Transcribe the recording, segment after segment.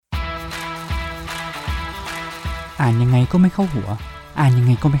อ่านยังไงก็ไม่เข้าหัวอ่านยังไ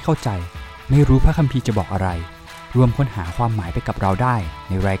งก็ไม่เข้าใจไม่รู้พระคัมภีร์จะบอกอะไรรวมค้นหาความหมายไปกับเราได้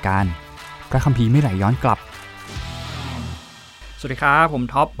ในรายการพระคัมภีร์ไม่ไหลย้อนกลับสวัสดีครับผม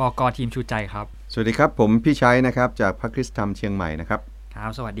ท็อปบก.ทีมชูใจครับสวัสดีครับผมพี่ชัยนะครับจากพระคริสตธรรมเชียงใหม่นะครับครั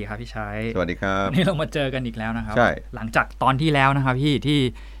บสวัสดีครับพี่ชัยสวัสดีครับวันนี้เรามาเจอกันอีกแล้วนะครับใช่หลังจากตอนที่แล้วนะครับ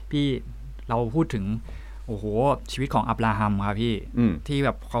พี่เราพูดถึงโอ้โหชีวิตของอับราฮัมครับพี่ที่แบ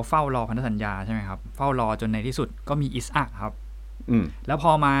บเขาเฝ้ารอพันธสัญญาใช่ไหมครับเฝ้ารอจนในที่สุดก็มีอิสอัคครับแล้วพ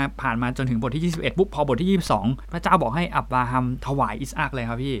อมาผ่านมาจนถึงบทที่21ปุ๊บพอบทที่22พระเจ้าบอกให้อับราฮัมถวายอิสอัคเลย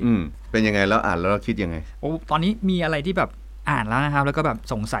ครับพี่เป็นยังไงแล้วอ่านแล้วเราคิดยังไงโอ้ตอนนี้มีอะไรที่แบบอ่านแล้วนะครับแล้วก็แบบ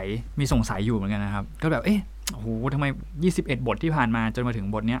สงสัยอยู่เหมือนกันนะครับก็แบบโอ้โหทำไม21บทที่ผ่านมาจนมาถึง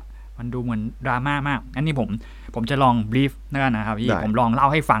บทเนี้ยมันดูเหมือนดราม่ามากงั้นนี่ผมจะลองบรีฟแล้วกันนะครับพี่ผมลองเล่า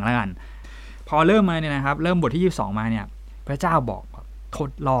ให้ฟังแล้วกันพอเริ่มมาเนี่ยนะครับเริ่มบทที่22มาเนี่ยพระเจ้าบอกท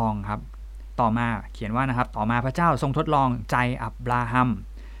ดลองครับต่อมาเขียนว่านะครับต่อมาพระเจ้าทรงทดลองใจอับราฮัม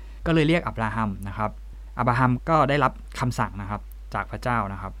ก็เลยเรียกอับราฮัมนะครับอับราฮัมก็ได้รับคำสั่งนะครับจากพระเจ้า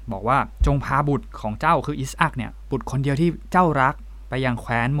นะครับบอกว่าจงพาบุตรของเจ้าคืออิสอัคเนี่ยบุตรคนเดียวที่เจ้ารักไปยังแค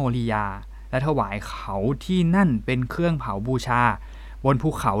ว้นโมริยาและถวายเขาที่นั่นเป็นเครื่องเผาบูชาบนภู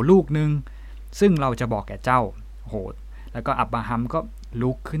เขาลูกนึงซึ่งเราจะบอกแก่เจ้าโหแล้วก็อับราฮัมก็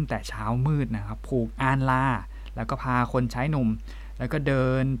ลุกขึ้นแต่เช้ามืดนะครับผูกอานลาแล้วก็พาคนใช้หนุ่มแล้วก็เดิ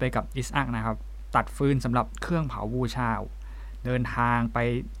นไปกับอิสอัคนะครับตัดฟืนสำหรับเครื่องเผาบูชาเดินทางไป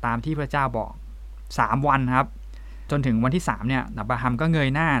ตามที่พระเจ้าบอก3วันครับจนถึงวันที่3เนี่ยอับราฮัมก็เงย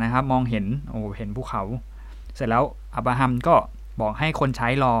หน้านะครับมองเห็นเห็นภูเขาเสร็จแล้วอับราฮัมก็บอกให้คนใช้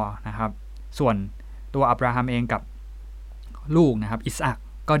รอนะครับส่วนตัวอับราฮัมเองกับลูกนะครับอิสอัค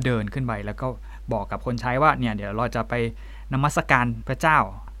ก็เดินขึ้นไปแล้วก็บอกกับคนใช้ว่าเนี่ยเดี๋ยวเราจะไปนมัสการพระเจ้า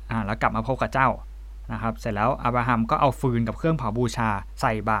แล้วกลับมาพบกับเจ้านะครับเสร็จแล้วอับราฮัมก็เอาฟืนกับเครื่องเผาบูชาใ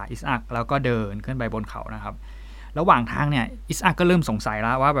ส่บ่าอิสอัคแล้วก็เดินขึ้นไปบนเขานะครับระหว่างทางเนี่ยอิสอัคก็เริ่มสงสัยแ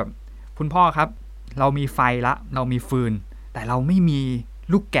ล้วว่าแบบคุณพ่อครับเรามีไฟละเรามีฟืนแต่เราไม่มี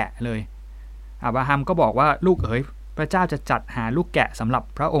ลูกแกะเลยอับราฮัมก็บอกว่าลูกเอ๋ยพระเจ้าจะจัดหาลูกแกะสำหรับ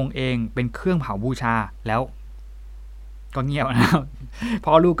พระองค์เองเป็นเครื่องเผาบูชาแล้วก็เงียบนะครับพ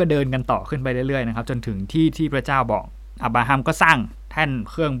อลูกก็เดินกันต่อขึ้นไปเรื่อยๆนะครับจนถึงที่พระเจ้าบอกอับราฮัมก็สร้างแท่น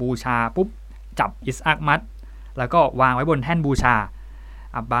เครื่องบูชาปุ๊บจับอิสอัคมัดแล้วก็วางไว้บนแท่นบูชา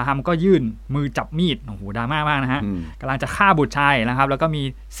อับราฮัมก็ยื่นมือจับมีดโอ้โหดราม่ามากนะฮะกำลังจะฆ่าบุตรชายนะครับแล้วก็มี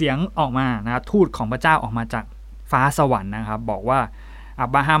เสียงออกมานะครับทูตของพระเจ้าออกมาจากฟ้าสวรรค์นะครับบอกว่าอั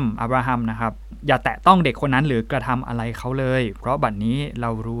บราฮัมนะครับอย่าแตะต้องเด็กคนนั้นหรือกระทำอะไรเขาเลยเพราะบัดนี้เรา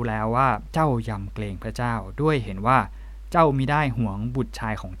รู้แล้วว่าเจ้ายำเกรงพระเจ้าด้วยเห็นว่าเจ้ามิได้หวงบุตรชา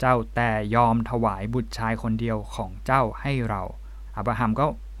ยของเจ้าแต่ยอมถวายบุตรชายคนเดียวของเจ้าให้เราอับราฮัมก็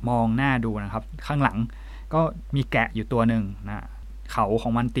มองหน้าดูนะครับข้างหลังก็มีแกะอยู่ตัวหนึ่งนะเขาขอ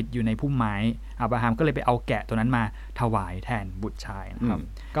งมันติดอยู่ในพุ่มไม้อับราฮัมก็เลยไปเอาแกะตัวนั้นมาถวายแทนบุตรชายนะครับ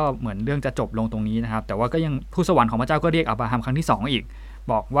ก็เหมือนเรื่องจะจบลงตรงนี้นะครับแต่ว่าก็ยังทูตสวรรค์ของพระเจ้าก็เรียกอับราฮัมครั้งที่2อีก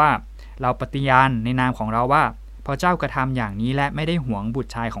บอกว่าเราปฏิญาณในนามของเราว่าพอเจ้ากระทำอย่างนี้และไม่ได้หวงบุต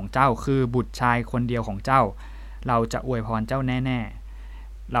รชายของเจ้าคือบุตรชายคนเดียวของเจ้าเราจะอวยพรเจ้าแน่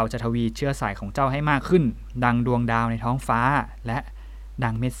ๆเราจะทวีเชื้อสายของเจ้าให้มากขึ้นดังดวงดาวในท้องฟ้าและดั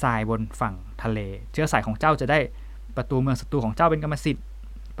งเม็ดทรายบนฝั่งทะเลเชื้อสายของเจ้าจะได้ประตูเมืองศัตรูของเจ้าเป็นกรรมสิทธิ์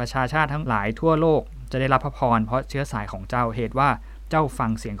ประชาชาติทั้งหลายทั่วโลกจะได้รับพระพรเพราะเชื้อสายของเจ้าเหตุว่าเจ้าฟั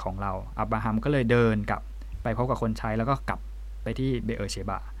งเสียงของเราอับราฮัมก็เลยเดินกลับไปพบกับคนใช้แล้วก็กลับไปที่เบเอเช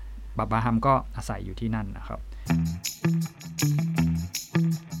บาอับราฮัมก็อาศัยอยู่ที่นั่นนะครับ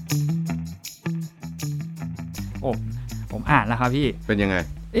โอ้ผมอ่านแล้วครับพี่เป็นยังไง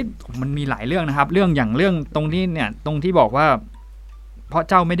มันมีหลายเรื่องนะครับเรื่องตรงนี้เนี่ยตรงที่บอกว่าเพราะ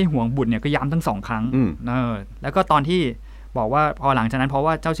เจ้าไม่ได้ห่วงบุตรเนี่ยก็ย้ำทั้ง2ครั้งแล้วก็ตอนที่บอกว่าพอหลังจากนั้นเพราะ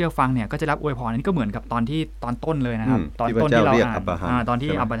ว่าเจ้าเชื่อฟังเนี่ยก็จะรับอวยพรนี้ก็เหมือนกับตอนต้นเลยนะครับตอนต้นที่เราอ่านตอนที่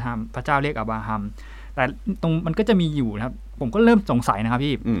อับราฮัมพระเจ้าเรียกอับราฮัมแต่ตรงมันก็จะมีอยู่นะครับผมก็เริ่มสงสัยนะครับ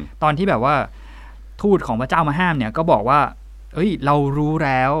พี่ตอนที่แบบว่าทูตของพระเจ้ามาห้ามเนี่ยก็บอกว่าเรารู้แ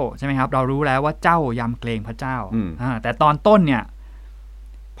ล้วใช่ไหมครับเรารู้แล้วว่าเจ้ายำเกรงพระเจ้าแต่ตอนต้นเนี่ย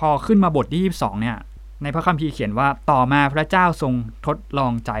พอขึ้นมาบทที่22เนี่ยในพระคัมภีร์เขียนว่าต่อมาพระเจ้าทรงทดลอ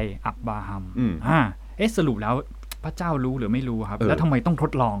งใจอับราฮัมสรุปแล้วพระเจ้ารู้หรือไม่รู้ครับแล้วทำไมต้องท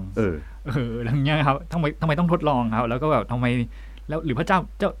ดลองอย่างเงี้ยครับทำไมต้องทดลองครับแล้วก็แบบทำไมแล้วหรือพระเจ้า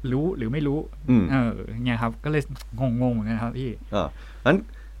รู้หรือไม่รู้เนี่ยครับก็เลยงงๆเหมือนกันครับพี่งั้น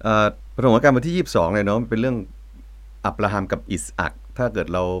ปฐมกาลบทที่22เลยเนาะเป็นเรื่องอับราฮัมกับอิสอัคถ้าเกิด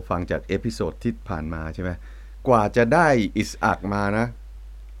เราฟังจากเอพิโซดที่ผ่านมาใช่ไหมกว่าจะได้อิสอัคมานะ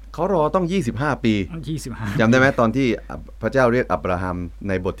เขารอต้อง25ปีจำได้ไหมตอนที่พระเจ้าเรียกอับราฮัมใ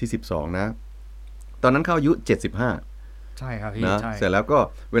นบทที่12นะตอนนั้นเขาอายุ75 ใช่ครับพี่นะใช่เสร็จแล้วก็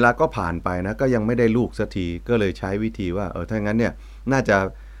เวลาก็ผ่านไปนะก็ยังไม่ได้ลูกสักทีก็เลยใช้วิธีว่าถ้างั้นเนี่ยน่าจะ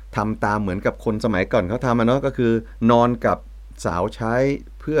ทำตามเหมือนกับคนสมัยก่อนเขาทำเนาะก็คือนอนกับสาวใช้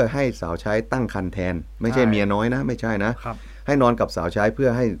เพื่อให้สาวใช้ตั้งครรภ์แทนไม่ใช่เมียน้อยนะไม่ใช่นะครับให้นอนกับสาวใช้เพื่อ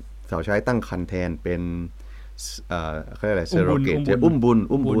ให้สาวใช้ตั้งครรภ์แทนเป็นเขาเรียกอะไรเซโรเกตอุ้ม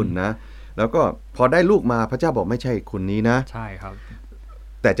บุญนะแล้วก็พอได้ลูกมาพระเจ้าบอกไม่ใช่คนนี้นะใช่ครับ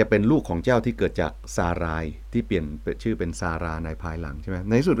แต่จะเป็นลูกของเจ้าที่เกิดจากซารายที่เปลี่ยนชื่อเป็นซาราในภายหลังใช่ไหมใ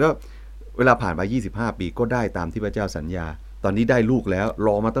นที่สุดก็เวลาผ่านมา25ปีก็ได้ตามที่พระเจ้าสัญญาตอนนี้ได้ลูกแล้วร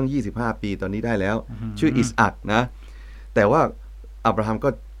อมาตั้ง25ปีตอนนี้ได้แล้วชื่ออิสอัคนะแต่ว่าอับราฮัมก็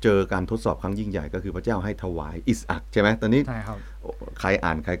เจอการทดสอบครั้งยิ่งใหญ่ก็คือพระเจ้าให้ถวายอิสอัคใช่ไหมตอนนี้ใครอ่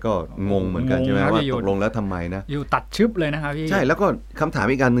านใครก็งงเหมือนกันใช่ไหมว่าตกลงแล้วทำไมนะอยู่ตัดชึบเลยนะครับพี่ใช่แล้วก็คำถาม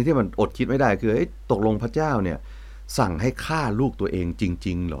อีกอันนึงที่มันอดคิดไม่ได้คือตกลงพระเจ้าเนี่ยสั่งให้ฆ่าลูกตัวเองจ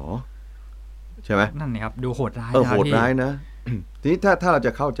ริงๆหรอใช่ไหมนั่นนี่ครับดูโหดร้ายโหดร้ายนะ ทีนี้ถ้าเราจ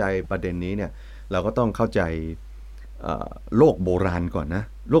ะเข้าใจประเด็นนี้เนี่ยเราก็ต้องเข้าใจโลกโบราณก่อนนะ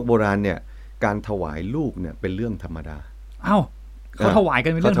โลกโบราณเนี่ยการถวายลูกเนี่ยเป็นเรื่องธรรมดาเขาถวายกั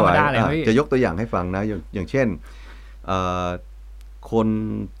นเป็นเรื่องธรรมดาเลยพี่จะยกตัวอย่างให้ฟังนะอย่างเช่นคน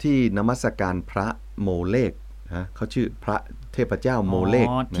ที่นมัสการพระโมเลกนะเขาชื่อพระเทพเจ้าโมเลก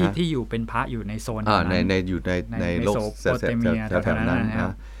นะที่อยู่เป็นพระอยู่ในโซนในอยู่ในโลกแถวๆนั้นน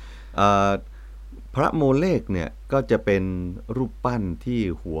ะพระโมเลกเนี่ยก็จะเป็นรูปปั้นที่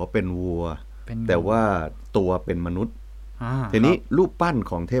หัวเป็นวัวแต่ว่าตัวเป็นมนุษย์ทีนี้รูปปั้น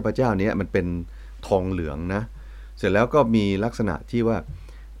ของเทพเจ้านี้มันเป็นทองเหลืองนะเสร็จแล้วก็มีลักษณะที่ว่า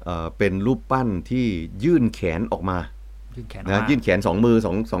เป็นรูปปั้นที่ยื่นแขนออกมายื่นแขน2มือ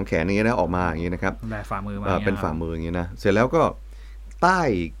2แขนอย่างเงี้ยนะออกมาอย่างเงี้ยนะครับแบบฝ่ามือมาเป็นฝ่ามืออย่างเงี้ยนะเสร็จแล้วก็ใต้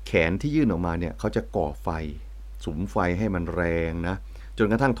แขนที่ยื่นออกมาเนี่ยเขาจะก่อไฟสุมไฟให้มันแรงนะจน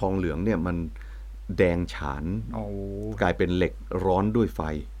กระทั่งทองเหลืองเนี่ยมันแดงฉานกลายเป็นเหล็กร้อนด้วยไฟ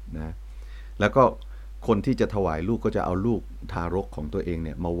นะแล้วก็คนที่จะถวายลูกก็จะเอาลูกทารกของตัวเองเ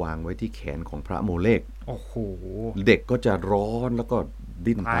นี่ยมาวางไว้ที่แขนของพระโมเลกโอ้โหเด็กก็จะร้อนแล้วก็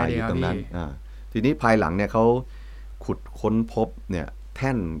ดิ้นตายอยู่ตรงนั้นทีนี้ภายหลังเนี่ยเขาขุดค้นพบเนี่ยแ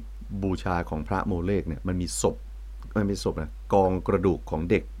ท่นบูชาของพระโมเลกเนี่ยมันมีศพนะกองกระดูกของ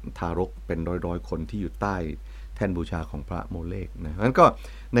เด็กทารกเป็นร้อยคนที่อยู่ใต้แท่นบูชาของพระโมเลกนะงั้นก็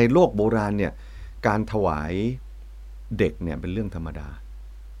ในโลกโบราณเนี่ยการถวายเด็กเนี่ยเป็นเรื่องธรรมดา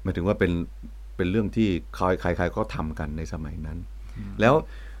หมายถึงว่าเป็นเรื่องที่ใครๆก็ทำกันในสมัยนั้นแล้ว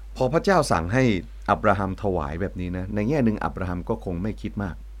พอพระเจ้าสั่งให้อับราฮัมถวายแบบนี้นะในแง่หนึ่งอับราฮัมก็คงไม่คิดม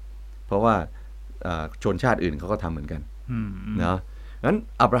ากเพราะว่าชนชาติอื่นเขาก็ทำเหมือนกันนะงั้น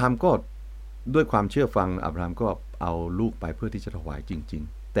อับราฮัมก็ด้วยความเชื่อฟังอับราฮัมก็เอาลูกไปเพื่อที่จะถวายจริง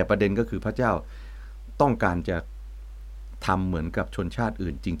ๆแต่ประเด็นก็คือพระเจ้าต้องการจะทำเหมือนกับชนชาติ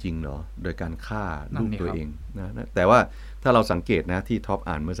อื่นจริงๆเหรอโดยการฆ่าลูกตัวเองนะแต่ว่าถ้าเราสังเกตนะที่ท็อป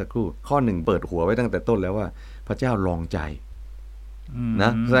อ่านเมื่อสักครู่ข้อหนึ่งเปิดหัวไว้ตั้งแต่ต้นแล้วว่าพระเจ้าลองใจน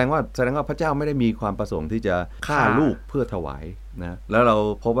ะแสดงว่าพระเจ้าไม่ได้มีความประสงค์ที่จะฆ่าลูกเพื่อถวายนะแล้วเรา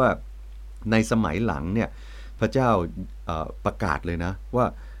พบว่าในสมัยหลังเนี่ยพระเจ้าประกาศเลยนะว่า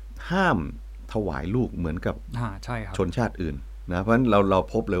ห้ามถวายลูกเหมือนกับชนชาติอื่นนะเพราะฉะนั้นเรา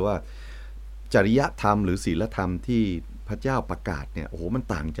พบเลยว่าจริยธรรมหรือศีลธรรมที่พระเจ้าประกาศเนี่ยโอ้โหมัน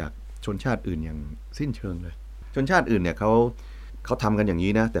ต่างจากชนชาติอื่นอย่างสิ้นเชิงเลยชนชาติอื่นเนี่ยเขาทำกันอย่าง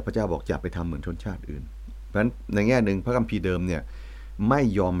นี้นะแต่พระเจ้าบอกอย่าไปทำเหมือนชนชาติอื่นเพราะฉะนั้นในแง่หนึ่งพระคัมภีร์เดิมเนี่ยไม่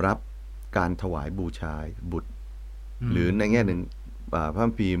ยอมรับการถวายบูชาบุตรหรือในแง่หนึ่งพระคั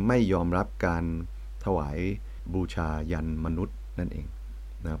มภีร์ไม่ยอมรับการถวายบูชายันมนุษย์นั่นเอง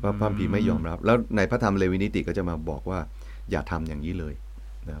นะพระคัมภีร์ไม่ยอมรับแล้วในพระธรรมเลวีนิติก็จะมาบอกว่าอย่าทำอย่างนี้เลย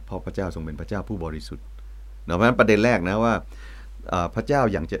นะเพราะพระเจ้าทรงเป็นพระเจ้าผู้บริสุทธิ์เพราะฉะนั้นประเด็นแรกนะว่าพระเจ้า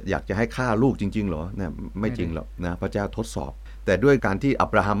อยากจะให้ฆ่าลูกจริงๆหรอเนี่ยไม่จริงหรอกนะพระเจ้าทดสอบแต่ด้วยการที่อั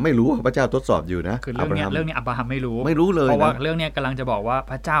บราฮัมไม่รู้ว่าพระเจ้าทดสอบอยู่นะคือเรื่องนี้อับราฮัมไม่รู้เลยเพราะว่าเรื่องนี้กำลังจะบอกว่า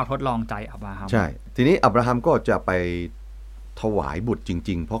พระเจ้าทดลองใจอับราฮัมใช่ทีนี้อับราฮัมก็จะไปถวายบุตรจ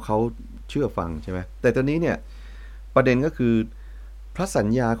ริงๆเพราะเขาเชื่อฟังใช่ไหมแต่ตอนนี้เนี่ยประเด็นก็คือพระสัญ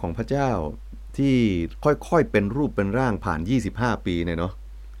ญาของพระเจ้าที่ค่อยๆเป็นรูปเป็นร่างผ่าน25ปีเนี่ยเนาะ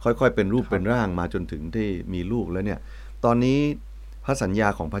ค่อยๆเป็นรูปเป็นร่างมาจนถึงที่มีลูกแล้วเนี่ยตอนนี้พระสัญญา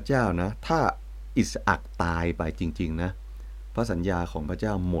ของพระเจ้านะถ้าอิสอัคตายไปจริงๆนะพระสัญญาของพระเจ้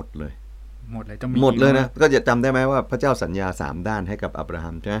าหมดเลยหมดเลยนะก็จะจำได้ไหมว่าพระเจ้าสัญญา3ด้านให้กับอับราฮั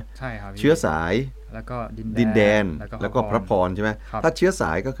มใช่ไหมใช่ครับเชื้อสายแล้วก็ดินแดนแล้วก็พระพรใช่ไหมถ้าเชื้อส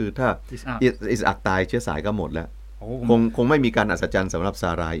ายก็คือถ้าอิสอัคตายเชื้อสายก็หมดแล้วคงไม่มีการอัศจรรย์สำหรับซา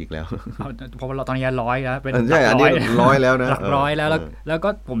รายอีกแล้วเพราะเราตอนนี้100แล้วเป็นใช่อันนี้100แล้วนะหลักร้อยแล้วก็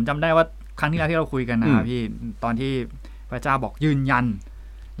ผมจำได้ว่าครั้งที่แล้วที่เราคุยกันนะครับพี่ตอนที่พระเจ้าบอกยืนยัน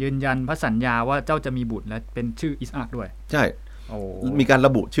ยืนยันพระสัญญาว่าเจ้าจะมีบุตรและเป็นชื่ออิสอัคด้วยใช่มีการร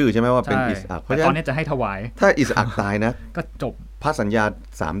ะบุชื่อใช่ไหมว่าเป็นอิสอัคเพราะฉะนั้นตอนนี้จะให้ถวายถ้าอิสอัคตายนะก็จบพระสัญญา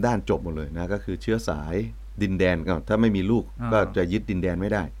3ด้านจบหมดเลยนะก็คือเชื้อสายดินแดนก็ถ้าไม่มีลูกก็จะยึดดินแดนไ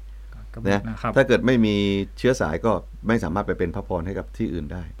ม่ได้นะถ้าเกิดไม่มีเชื้อสายก็ไม่สามารถไปเป็นพระพรให้กับที่อื่น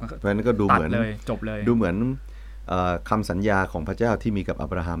ได้เพราะฉะนั้นก็ดูเหมือนจบเลยดูเหมือนคำสัญญาของพระเจ้าที่มีกับอั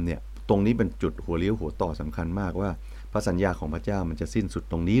บราฮัมเนี่ยตรงนี้เป็นจุดหัวเลี้ยวหัวต่อสำคัญมากว่าพระสัญญาของพระเจ้ามันจะสิ้นสุด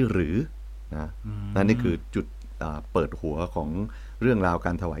ตรงนี้หรือนะนั่นนี่คือจุดเปิดหัวของเรื่องราวก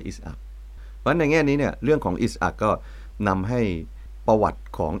ารถวายอิสอัคเพราะในแง่นี้เนี่ยเรื่องของอิสอัคก็นำให้ประวัติ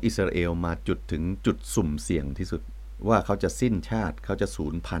ของอิสราเอลมาจุดถึงจุดสุ่มเสี่ยงที่สุดว่าเขาจะสิ้นชาติเขาจะสู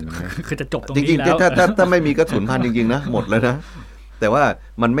ญพันธุ์นะคือจะจบตรงนี้แล้วจริงๆถ้าไม่มีก็สูญพันธุ์จริงๆนะหมดเลยนะแต่ว่า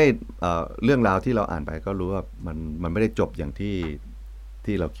มันไม่เรื่องราวที่เราอ่านไปก็รู้ว่ามันไม่ได้จบอย่าง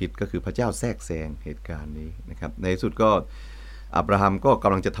ที่เราคิดก็คือพระเจ้าแทรกแซงเหตุการณ์นี้นะครับในที่สุดก็อับราฮัมก็ก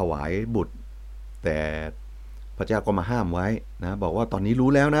ำลังจะถวายบุตรแต่พระเจ้าก็มาห้ามไว้นะบอกว่าตอนนี้รู้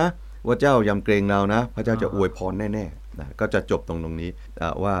แล้วนะว่าเจ้ายำเกรงเรานะพระเจ้าจะอวยพรแน่ๆนะก็จะจบตรงนี้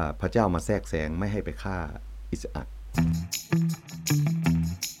ว่าพระเจ้ามาแทรกแซงไม่ให้ไปฆ่าอิสอัค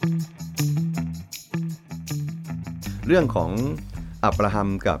เรื่องของอับราฮัม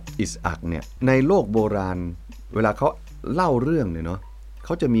กับอิสอัคเนี่ยในโลกโบราณเวลาเขาเล่าเรื่องเนี่ยเนาะเข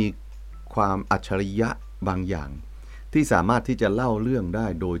าจะมีความอัจฉริยะบางอย่างที่สามารถที่จะเล่าเรื่องได้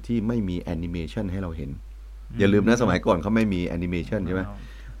โดยที่ไม่มีแอนิเมชันให้เราเห็นอย่าลืมนะสมัยก่อนเขาไม่มีแอนิเมชันใช่ไหม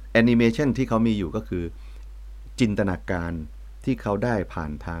แอนิเมชันที่เขามีอยู่ก็คือจินตนาการที่เขาได้ผ่า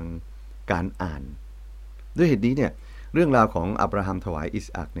นทางการอ่านด้วยเหตุนี้เนี่ยเรื่องราวของอับราฮัมถวายอิส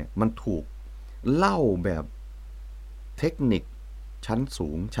อัคเนี่ยมันถูกเล่าแบบเทคนิคชั้นสู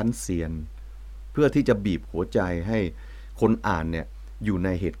งชั้นเซียนเพื่อที่จะบีบหัวใจให้คนอ่านเนี่ยอยู่ใน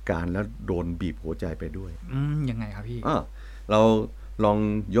เหตุการณ์แล้วโดนบีบหัวใจไปด้วยยังไงครับพี่เราลอง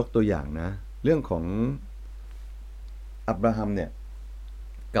ยกตัวอย่างนะเรื่องของอับราฮัมเนี่ย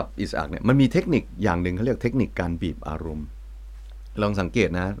กับอิสอัคเนี่ยมันมีเทคนิคอย่างหนึ่งเขาเรียกเทคนิคการบีบอารมณ์ลองสังเกต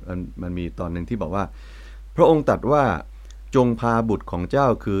นะมันมีตอนหนึ่งที่บอกว่าพระองค์ตรัสว่าจงพาบุตรของเจ้า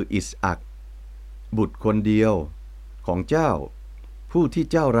คืออิสอัคบุตรคนเดียวของเจ้าผู้ที่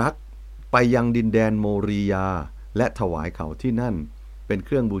เจ้ารักไปยังดินแดนโมรียาและถวายเขาที่นั่นเป็นเค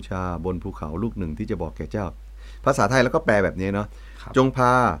รื่องบูชาบนภูเขาลูกหนึ่งที่จะบอกแก่เจ้าภาษาไทยแล้วก็แปลแบบนี้เนาะจงพ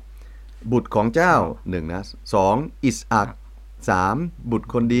าบุตรของเจ้า1นะ2อิสอัค3บุตร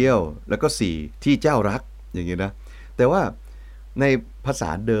คนเดียวแล้วก็4ที่เจ้ารักอย่างนี้นะแต่ว่าในภาษา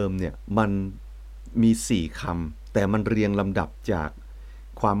เดิมเนี่ยมันมี4คำแต่มันเรียงลำดับจาก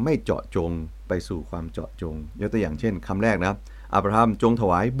ความไม่เจาะจงไปสู่ความเจาะจงยกตัวอย่างเช่นคำแรกนะอับราฮัมจงถ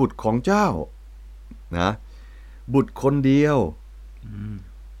วายบุตรของเจ้านะบุตรคนเดียว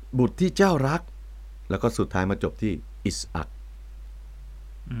บุตรที่เจ้ารักแล้วก็สุดท้ายมาจบที่อิสอัค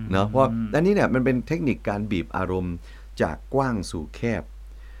เนาะเพราะอันนี้เนี่ยมันเป็นเทคนิคการบีบอารมณ์จากกว้างสู่แคบ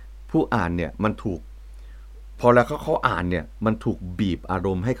ผู้อ่านเนี่ยมันถูกพอแล้วเขาอ่านเนี่ยมันถูกบีบอาร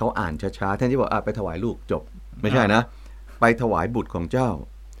มณ์ให้เขาอ่านช้าๆแทนที่บอกไปถวายลูกจบไม่ใช่นะไปถวายบุตรของเจ้า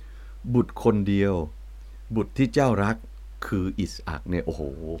บุตรคนเดียวบุตรที่เจ้ารักคืออิสอัคเนี่ยโอ้โห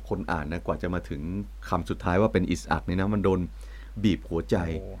คนอ่านนะกว่าจะมาถึงคำสุดท้ายว่าเป็นอิสอัคนี่นะมันโดนบีบหัวใจ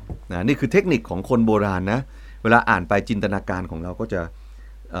นะนี่คือเทคนิคของคนโบราณนะเวลาอ่านไปจินตนาการของเราก็จะ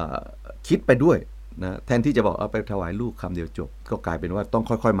คิดไปด้วยนะแทนที่จะบอกไปถวายลูกคำเดียวจบก็กลายเป็นว่าต้อง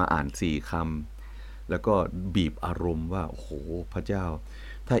ค่อยๆมาอ่าน4คำแล้วก็บีบอารมณ์ว่าโอ้โหพระเจ้า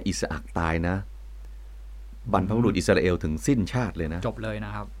ถ้าอิสอัคตายนะบรรพบุรุษอิสราเอลถึงสิ้นชาติเลยนะจบเลยน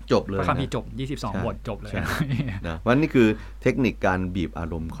ะครับจบเลยพระคัมภีร์จบ22บทจบเลยนะวันนี้คือเทคนิคการบีบอา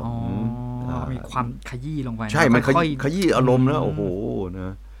รมณ์ของมีความขยี้ลงไปใช่มันขยี้อารมณ์นะโอ้โหน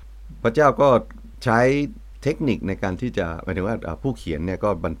ะพระเจ้าก็ใช้เทคนิคในการที่จะหมายถึงว่าผู้เขียนเนี่ยก็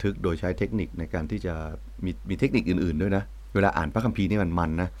บันทึกโดยใช้เทคนิคในการที่จะมีเทคนิคอื่นๆด้วยนะเวลาอ่านพระคัมภีร์นี่มั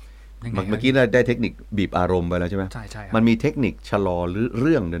นนะเมื่อกี้ได้เทคนิคบีบอารมณ์ไปแล้วใช่ไหมใช่มันมีเทคนิคชะลอเ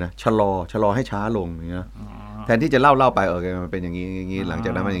รื่องด้วยนะชะลอให้ช้าลงอย่างเงี้ยแทนที่จะเล่าไปมันเป็นอย่างนี้หลังจา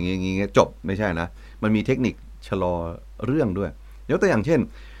กนั้นมันอย่างนี้จบไม่ใช่นะมันมีเทคนิคชะลอเรื่องด้วยยกตัวอย่างเช่น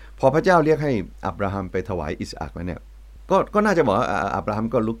พอพระเจ้าเรียกให้อับราฮัมไปถวายอิสอัคแล้วเนี่ยก็น่าจะบอกว่าอับราฮัม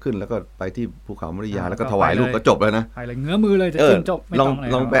ก็ลุกขึ้นแล้วก็ไปที่ภูเขาโมริยาแล้วก็ถวายลูกก็จบแล้วนะไปเลยเงื้อมือเลยจะจบไม่ต้อง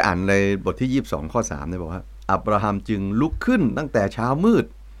ลองไปอ่านในบทที่22ข้อ3เนี่ยบอกว่าอับราฮัมจึงลุกขึ้นตั้งแต่เช้ามืด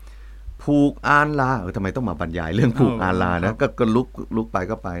ผูกอานลาทำไมต้องมาบรรยายเรื่องผูกอานลานะก็ลุกไป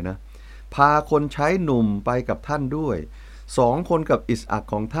ก็ไปนะพาคนใช้หนุ่มไปกับท่านด้วย2คนกับอิสอัค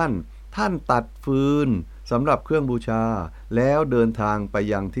ของท่านตัดฟืนสำหรับเครื่องบูชาแล้วเดินทางไป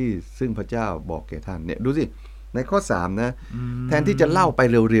ยังที่ซึ่งพระเจ้าบอกแก่ท่านเนี่ยดูสิในข้อ3นะแทนที่จะเล่าไป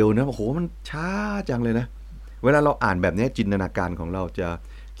เร็วๆนะโอ้โหมันช้าจังเลยนะเวลาเราอ่านแบบนี้จินตนาการของเราจะ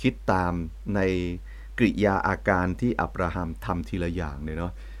คิดตามในกริยาอาการที่อับราฮัมทำทีละอย่างเลยเนา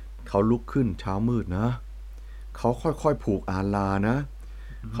ะเขาลุกขึ้นเช้ามืดนะเขาค่อยๆผูกอาลานะ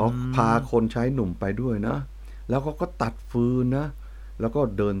เขาพาคนใช้หนุ่มไปด้วยนะแล้วเขาก็ตัดฟืนนะแล้วก็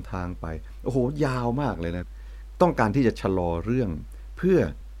เดินทางไปโอ้โหยาวมากเลยนะต้องการที่จะชะลอเรื่องเพื่อ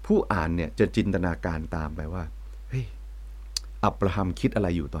ผู้อ่านเนี่ยจะจินตนาการตามไปว่าเฮ้ยอับราฮัมคิดอะไร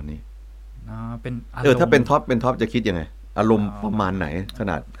อยู่ตอนนี้เป็นอารมณ์ถ้าเป็นท็อปจะคิดยังไงอารมณ์ประมาณไหนข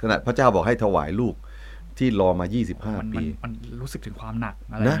นาดพระเจ้าบอกให้ถวายลูกที่รอมา25 ปีมันรู้สึกถึงความหนัก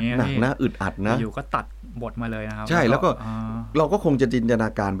อะไรอย่างเงี้ยหนักนะอึดอัดนะอยู่ก็ตัดบทมาเลยนะครับใช่แล้วก็เราก็คงจะจินตนา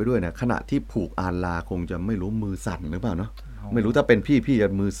การไปด้วยนะขณะที่ผูกอาลาคงจะไม่รู้มือสั่นหรือเปล่าเนาะไม่รู้ถ้าเป็นพี่จะ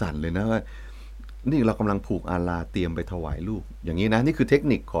มือสั่นเลยนะว่านี่เรากำลังผูกอาลาเตรียมไปถวายลูกอย่างนี้นะนี่คือเทค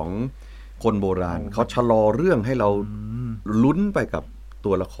นิคของคนโบราณเขาชะลอเรื่องให้เราลุ้นไปกับ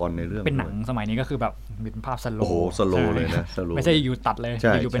ตัวละครในเรื่องเป็นหนังสมัยนี้ก็คือแบบเป็นภาพสโลว์โอ้โหสโลว์เลยนะไม่ใช่อยู่ตัดเลย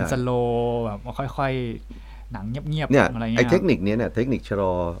อยู่เป็นสโลว์แบบค่อยๆหนังเงียบๆอะไรเงี้ยไอ้เทคนิคนี้เนี่ยเทคนิคชะล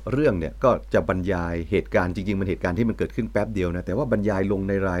อเรื่องเนี่ยก็จะบรรยายเหตุการณ์จริงๆมันเหตุการณ์ที่มันเกิดขึ้นแป๊บเดียวนะแต่ว่าบรรยายลง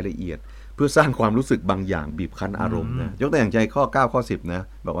ในรายละเอียดเพื่อสร้างความรู้สึกบางอย่างบีบคั้นอารมณ์นะยกตัวอย่างใจข้อ9ข้อ10นะ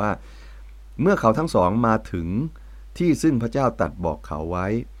บอกว่าเมื่อเขาทั้งสองมาถึงที่ซึ่งพระเจ้าตรัสบอกเขาไว้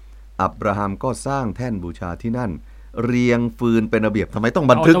อับราฮัมก็สร้างแท่นบูชาที่นั่นเรียงฟืนเป็นระเบียบทำไมต้อง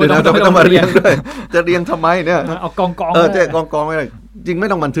บันทึกด้วยนะทำไมต้องมาเรียงด้วยจะเรียงทำไมเนี่ยเอากองจะกองไม่ได้จริงไม่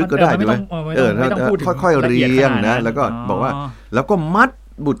ต้องบันทึกก็ได้ใช่ไหมค่อยๆเรียงนะแล้วก็บอกว่าแล้วก็มัด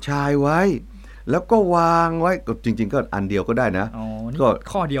บุตรชายไว้แล้วก็วางไว้จริงๆก็อันเดียวก็ได้นะก็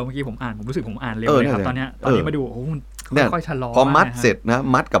ข้อเดียวเมื่อกี้ผมอ่านผมรู้สึกผมอ่านเร็วเลยครับตอนนี้มาดูโอ้โหค่อยๆชะลอพอมัดเสร็จนะ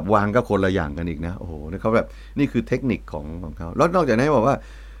มัดกับวางก็คนละอย่างกันอีกนะโอ้โหเขาแบบนี่คือเทคนิคของเขาแล้วนอกจากนั้นบอกว่า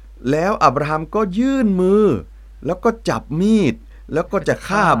แล้วอับราฮัมก็ยื่นมือแล้วก็จับมีดแล้วก็จะ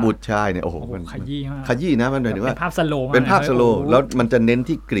ฆ่าบุตรชายเนี่ยโอ้โหมันขยี้มากขยี้นะมันหมายถึงว่าเป็นภาพสโลว์เป็นภาพสโลว์แล้วมันจะเน้น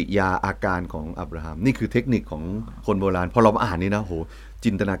ที่กริยาอาการของอับราฮัมนี่คือเทคนิคของคนโบราณพอเราอ่านนี่นะโห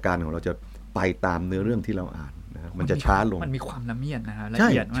จินตนาการของเราจะไปตามเนื้อเรื่องที่เราอ่านนะมันจะช้าลงมันมีความละเมียดนะครับละ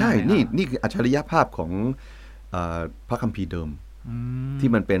เอียดมากใช่นี่คืออัจฉริยภาพของพระคัมภีร์เดิมที่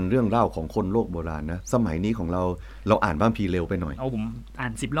มันเป็นเรื่องเล่าของคนโลกโบราณนะสมัยนี้ของเราอ่านพระคัมภีร์เร็วไปหน่อยเอาผมอ่า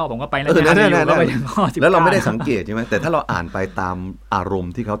น10 รอบผมก็ไปแล้วแล้วเราไม่ได้สังเกตใช่ไหมแต่ถ้าเราอ่านไปตามอารม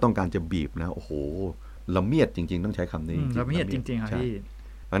ณ์ที่เขาต้องการจะบีบนะโอ้โหละเมียดจริงๆต้องใช้คำนี้ละเมียดจริงๆครับพี่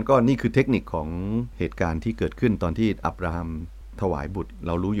มันก็นี่คือเทคนิคของเหตุการณ์ที่เกิดขึ้นตอนที่อับราฮัมถวายบุตรเ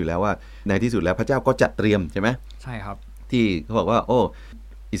รารู้อยู่แล้วว่าในที่สุดแล้วพระเจ้าก็จัดเตรียมใช่ไหมใช่ครับที่เขาบอกว่าโอ้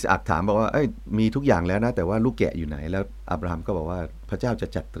อิสอัคถามบอกว่ามีทุกอย่างแล้วนะแต่ว่าลูกแกะอยู่ไหนแล้วอับราฮัมก็บอกว่าพระเจ้าจะ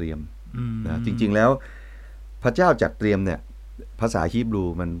จัดเตรียมนะจริงๆแล้วพระเจ้าจัดเตรียมเนี่ยภาษาฮีบรู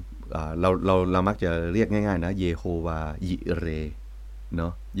มันเรามักจะเรียกง่ายๆนะเยโฮวายิเรเนา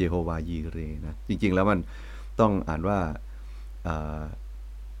ะเยโฮวายิเรนะจริงๆแล้วมันต้องอ่านว่า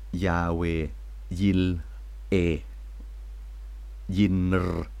ยาเวยิลเอยิน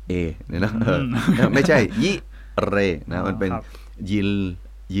เอเนี่ยนะไม่ใช่ยิเรนะมันเป็นยิ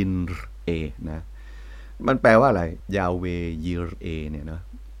นเอนะมันแปลว่าอะไรยาเวยิรเอเนี่ยนะ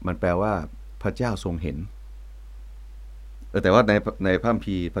มันแปลว่าพระเจ้าทรงเห็นแต่ว่าในพระคัม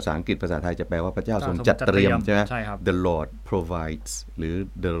ภีร์ภาษาอังกฤษภาษาไทยจะแปลว่าพระเจ้าทรงจัดเตรียมใช่ไหม The Lord provides หรือ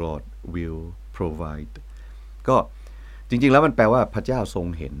The Lord will provide ก็จริงๆแล้วมันแปลว่าพระเจ้าทรง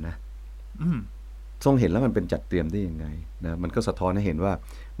เห็นนะทรงเห็นแล้วมันเป็นจัดเตรียมได้ยังไงนะมันก็สะท้อนให้เห็นว่า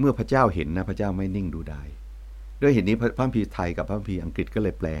เมื่อพระเจ้าเห็นนะพระเจ้าไม่นิ่งดูดายด้วยเหตุนี้พระคัมภีร์ไทยกับพระคัมภีร์อังกฤษก็เล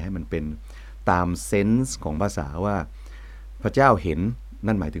ยแปลให้มันเป็นตามเซนส์ของภาษาว่าพระเจ้าเห็น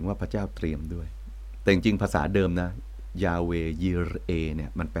นั่นหมายถึงว่าพระเจ้าเตรียมด้วยแต่จริงๆภาษาเดิมนะยาเวยิรเอเนี่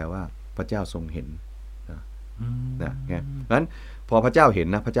ยมันแปลว่าพระเจ้าทรงเห็นนะไงงั้นพอพระเจ้าเห็น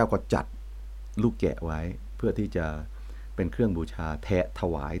นะพระเจ้าก็จัดลูกแกะไว้เพื่อที่จะเป็นเครื่องบูชาถ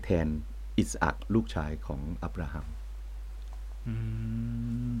วายแทนอิสอัคลูกชายของอับราฮัม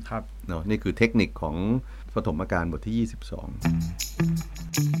ครับเนาะนี่คือเทคนิคของปฐมกาลบทที่22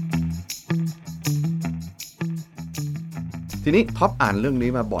ทีนี้ท็อปอ่านเรื่องนี้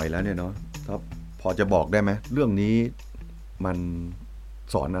มาบ่อยแล้วเนี่ยเนาะท็อปพอจะบอกได้ไหมเรื่องนี้มัน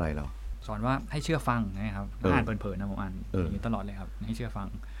สอนอะไรเราสอนว่าให้เชื่อฟังนะครับอ่านเพลินๆนะผมอ่านอย่างนี้ตลอดเลยครับให้เชื่อฟัง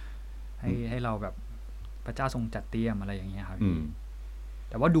ให้เราแบบพระเจ้าทรงจัดเตรียมอะไรอย่างเงี้ยครับ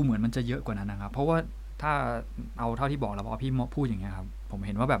แต่ว่าดูเหมือนมันจะเยอะกว่านั้นนะครับเพราะว่าถ้าเอาเท่าที่บอกแล้วพอพี่พูดอย่างเงี้ยครับผมเ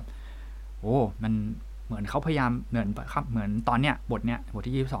ห็นว่าแบบโอ้มันเหมือนเขาพยายามเหมือนตอนเนี้ยบท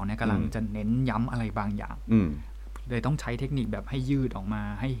ที่22เนี่ยกำลังจะเน้นย้ำอะไรบางอย่างเลยต้องใช้เทคนิคแบบให้ยืดออกมา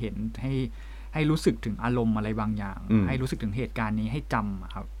ให้เห็นให้รู้สึกถึงอารมณ์อะไรบางอย่างให้รู้สึกถึงเหตุการณ์นี้ให้จ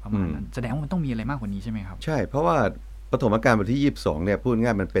ำครับประมาณนั้นแสดงว่ามันต้องมีอะไรมากกว่านี้ใช่ไหมครับใช่เพราะว่าปฐมกาลบทที่22เนี่ยพูด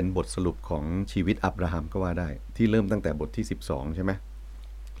ง่ายมันเป็นบทสรุปของชีวิตอับราฮัมก็ว่าได้ที่เริ่มตั้งแต่บทที่12ใช่ไหม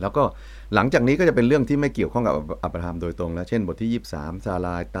แล้วก็หลังจากนี้ก็จะเป็นเรื่องที่ไม่เกี่ยวข้องกับอับราฮัมโดยตรงแล้วเช่นบทที่23ซาร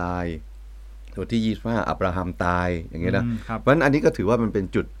าตายบทที่25อับราฮัมตายอย่างเงี้ยนะเพราะฉะนั้นอันนี้ก็ถือว่ามันเป็น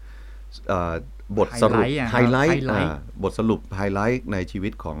จุดบทสรุปไฮไลท์บทสรุปไฮไลท์ในชีวิ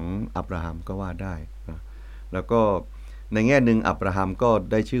ตของอับราฮัมก็ว่าได้นะแล้วก็ในแง่หนึ่งอับราฮัมก็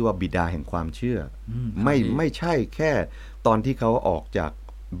ได้ชื่อว่าบิดาแห่งความเชื่อไม่ใช่แค่ตอนที่เขาออกจาก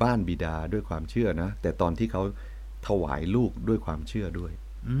บ้านบิดาด้วยความเชื่อนะแต่ตอนที่เขาถวายลูกด้วยความเชื่อด้วย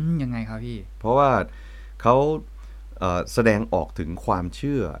ยังไงครับพี่เพราะว่าเขาแสดงออกถึงความเ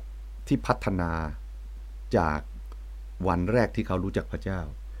ชื่อที่พัฒนาจากวันแรกที่เขารู้จักพระเจ้า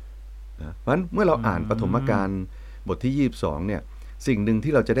นะเพราะฉะนั้นเมื่อเราอ่านปฐมกาลบทที่22เนี่ยสิ่งหนึ่ง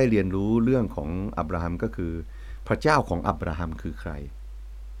ที่เราจะได้เรียนรู้เรื่องของอับราฮัมก็คือพระเจ้าของอับราฮัมคือใคร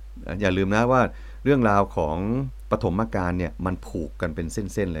อย่าลืมนะว่าเรื่องราวของปฐมกาลเนี่ยมันผูกกันเป็นเ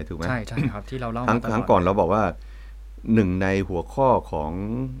ส้นๆเลยถูกไหมใช่ใช่ครับที่เราเล่าครั้งก่อนเราบอกว่าหนึ่งในหัวข้อของ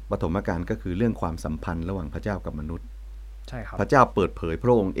ปฐมกาลก็คือเรื่องความสัมพันธ์ระหว่างพระเจ้ากับมนุษย์ใช่ครับพระเจ้าเปิดเผยพร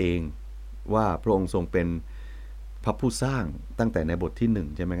ะองค์เองว่าพระองค์ทรงเป็นพระผู้สร้างตั้งแต่ในบทที่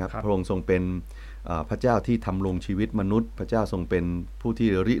1ใช่ไหมครับพระองค์ทรงเป็นพระเจ้าที่ทำลงชีวิตมนุษย์พระเจ้าทรงเป็นผู้ที่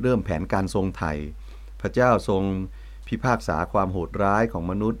ริเริ่มแผนการทรงไถ่พระเจ้าทรงพิพากษาความโหดร้ายของ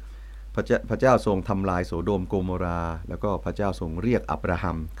มนุษย์พระเจ้าทรงทำลายโสโดมโกโมราแล้วก็พระเจ้าทรงเรียกอับรา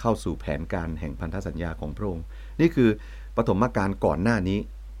ฮัมเข้าสู่แผนการแห่งพันธสัญญาของพระองค์นี่คือปฐมกาลก่อนหน้านี้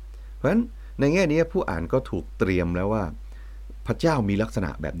เพราะฉะนั้นในแง่นี้ผู้อ่านก็ถูกเตรียมแล้วว่าพระเจ้ามีลักษณะ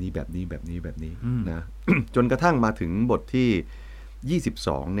แบบนี้นะ จนกระทั่งมาถึงบทที่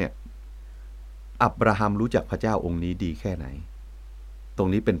22เนี่ยอับราฮัมรู้จักพระเจ้าองค์นี้ดีแค่ไหนตรง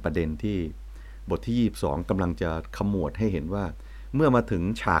นี้เป็นประเด็นที่บทที่22กำลังจะขมวดให้เห็นว่าเมื่อมาถึง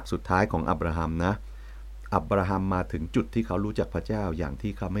ฉากสุดท้ายของอับราฮัมนะอับราฮัมมาถึงจุดที่เขารู้จักพระเจ้าอย่าง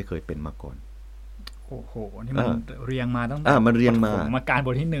ที่เขาไม่เคยเป็นมาก่อนโอ้โหนี่มันเรียงมาตั้งมันเรียงมาการบ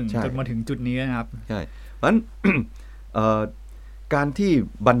ทที่1จนมาถึงจุดนี้นะครับใช่เพราะฉะนั้น การที่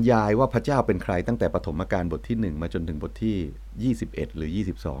บรรยายว่าพระเจ้าเป็นใครตั้งแต่ปฐมกาลบทที่1มาจนถึงบทที่21หรือ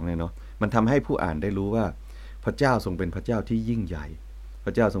22เนี่ยเนาะมันทำให้ผู้อ่านได้รู้ว่าพระเจ้าทรงเป็นพระเจ้าที่ยิ่งใหญ่พ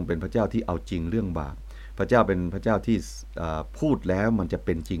ระเจ้าทรงเป็นพระเจ้าที่เอาจริงเรื่องบาปพระเจ้าเป็นพระเจ้าที่พูดแล้วมันจะเ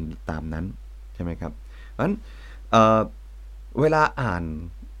ป็นจริงตามนั้นใช่ไหมครับเพราะฉะนั้นเวลาอ่าน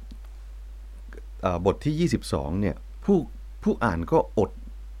บทที่22เนี่ยผู้อ่านก็อด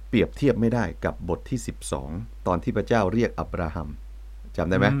เปรียบเทียบไม่ได้กับบทที่12ตอนที่พระเจ้าเรียกอับราฮัมจำ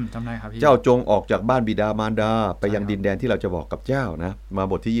ได้ไหมจำได้ครับพี่เจ้าจงออกจากบ้านบิดามารดาไปยังดินแดนที่เราจะบอกกับเจ้านะมา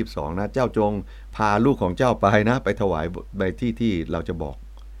บทที่22นะเจ้าจงพาลูกของเจ้าไปนะไปถวายไปที่เราจะบอก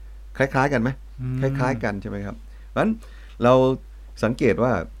คล้ายๆกันไหมคล้ายๆกันใช่ไหมครับเพราะฉะนั้นเราสังเกตว่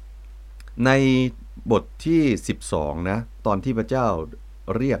าในบทที่12นะตอนที่พระเจ้า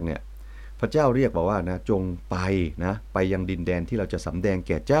เรียกเนี่ยพระเจ้าเรียกบอกว่านะจงไปนะไปยังดินแดนที่เราจะสำแดงแ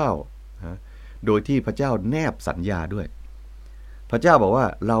ก่เจ้านะโดยที่พระเจ้าแนบสัญญาด้วยพระเจ้าบอกว่า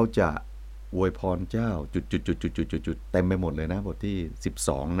เราจะอวยพรเจ้าจุดเต็มไปหมดเลยนะบทที่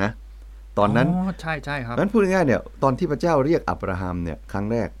12นะตอนนั้นใช่ครับนั้นพูดง่ายๆเนี่ยตอนที่พระเจ้าเรียกอับราฮัมเนี่ยครั้ง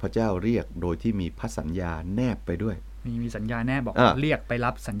แรกพระเจ้าเรียกโดยที่มีพระสัญญาแนบไปด้วยมีสัญญาแนบบอกเรียกไป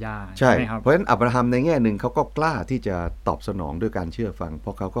รับสัญญาใช่ครับเพราะฉะนั้นอับราฮัมในแง่หนึ่งเขาก็กล้าที่จะตอบสนองด้วยการเชื่อฟังเพร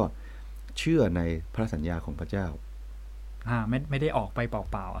าะเขาก็เชื่อในพระสัญญาของพระเจ้าไม่ได้ออกไปเป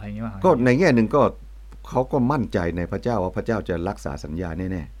ล่าๆอะไรอย่างเงี้ยก็ในแง่หนึ่งก็เขาก็มั่นใจในพระเจ้าว่าพระเจ้าจะรักษาสัญญา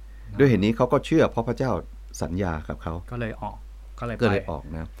แน่ๆด้วยเหตุนี้เขาก็เชื่อเพราะพระเจ้าสัญญากับเขาก็เลยออก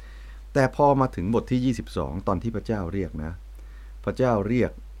นะแต่พอมาถึงบทที่22ตอนที่พระเจ้าเรียกนะพระเจ้าเรีย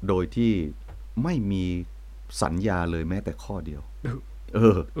กโดยที่ไม่มีสัญญาเลยแม้แต่ข้อเดียว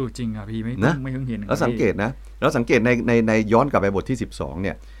จริงครับพี่ไม่เพิ่งเห็นแล้วสังเกตนะแล้วสังเกตในย้อนกลับไปบทที่12เ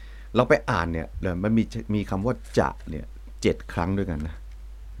นี่ยเราไปอ่านเนี่ยมันมีคำว่าจะเนี่ย7ครั้งด้วยกันนะ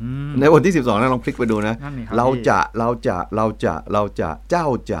ในบทที่12นะลองพลิกไปดูนะเราจะเจ้า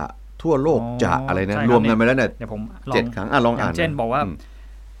จะทั่วโลกจะอะไรนะรวมกันไปแล้วเนี่ย7ครั้งลองอ่านเช่นบอกว่า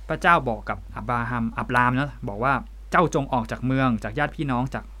พระเจ้าบอกกับอับรามนะบอกว่าเจ้าจงออกจากเมืองจากญาติพี่น้อง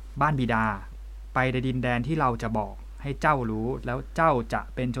จากบ้านบิดาไปในดินแดนที่เราจะบอกให้เจ้ารู้แล้วเจ้าจะ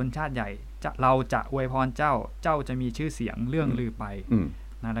เป็นชนชาติใหญ่เราจะอวยพรเจ้าจะมีชื่อเสียงเรื่องลือไป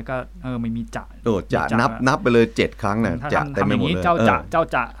นะแล้วก็ไม่มีจะนับไปเลย7ครั้งน่ะจะเต็มไปหมดเลยเจ้า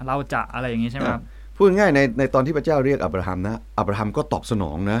จะเราจะอะไรอย่างงี้ใช่ไหมครับพูดง่ายในตอนที่พระเจ้าเรียกอับราฮัมนะอับราฮัมก็ตอบสน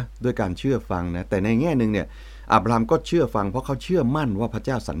องนะด้วยการเชื่อฟังนะแต่ในแง่นึงเนี่ยอับราฮัมก็เชื่อฟังเพราะเขาเชื่อมั่นว่าพระเ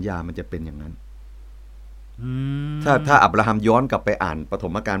จ้าสัญญามันจะเป็นอย่างนั้นถ้าอับราฮัมย้อนกลับไปอ่านปฐ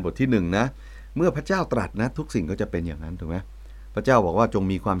มกาลบทที่1นะเมื่อพระเจ้าตรัสนะทุกสิ่งก็จะเป็นอย่างนั้นถูกไหมพระเจ้าบอกว่าจง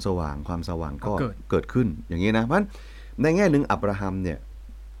มีความสว่างก็เกิดขึ้นอย่างนี้นะเพราะในแง่นึงอับราฮัมเนี่ย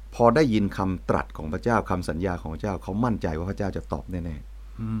พอได้ยินคำตรัสของพระเจ้าคำสัญญาของพระเจ้าเขามั่นใจว่าพระเจ้าจะตอบแน่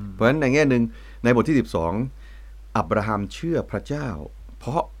เพราะฉะนั้นในแง่หนึ่งในบทที่12อับราฮัมเชื่อพระเจ้าเพ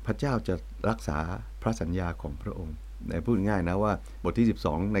ราะพระเจ้าจะรักษาพระสัญญาของพระองค์ในพูดง่ายนะว่าบทที่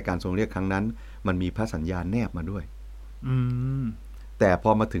12ในการทรงเรียกครั้งนั้นมันมีพระสัญญาแนบมาด้วยแต่พ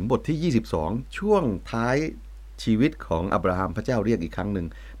อมาถึงบทที่22ช่วงท้ายชีวิตของอับราฮัมพระเจ้าเรียกอีกครั้งหนึ่ง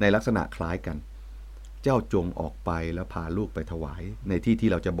ในลักษณะคล้ายกันเจ้าจงออกไปแล้วพาลูกไปถวายในที่ที่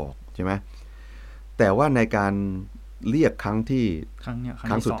เราจะบอกใช่ไหมแต่ว่าในการเรียกครั้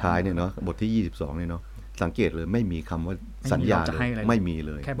งสุดท้ายเนี่ยเนาะบทที่22เนี่ยเนาะสังเกตเลยไม่มีคำว่าสัญญาเลยไม่มีเ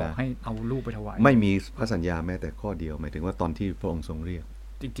ลยแค่บอกให้เอาลูกไปถวายไม่มีพระสัญญาแม้แต่ข้อเดียวหมายถึงว่าตอนที่พระองค์ทรงเรียก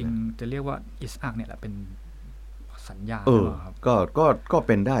จริงๆจะเรียกว่าอิสอัคเนี่ยแหละเป็นสัญญาครับก็เ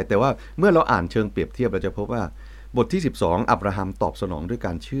ป็นได้แต่ว่าเมื่อเราอ่านเชิงเปรียบเทียบเราจะพบว่าบทที่12อับราฮัมตอบสนองด้วยก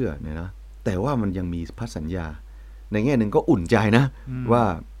ารเชื่อเนี่ยนะแต่ว่ามันยังมีพระสัญญาในแง่หนึ่งก็อุ่นใจนะว่า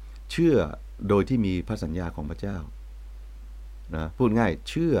เชื่อโดยที่มีพระสัญญาของพระเจ้านะพูดง่าย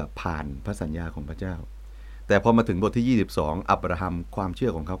เชื่อผ่านพระสัญญาของพระเจ้าแต่พอมาถึงบทที่22อับราฮัมความเชื่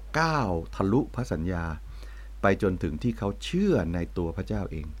อของเขาก้าวทะลุพระสัญญาไปจนถึงที่เขาเชื่อในตัวพระเจ้า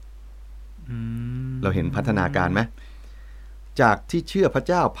เองเราเห็นพัฒนาการไหมจากที่เชื่อพระ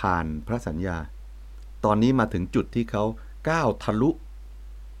เจ้าผ่านพระสัญญาตอนนี้มาถึงจุดที่เขาก้าวทะลุ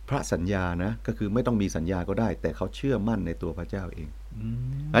พระสัญญานะก็คือไม่ต้องมีสัญญาก็ได้แต่เขาเชื่อมั่นในตัวพระเจ้าเอง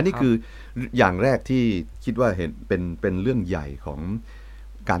อันนี้คืออย่างแรกที่คิดว่าเห็นเป็นเรื่องใหญ่ของ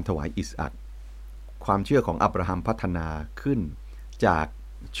การถวายอิสอัคความเชื่อของอับราฮัมพัฒนาขึ้นจาก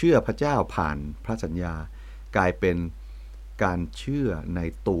เชื่อพระเจ้าผ่านพระสัญญากลายเป็นการเชื่อใน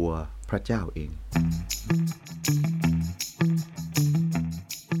ตัวพระเจ้าเอง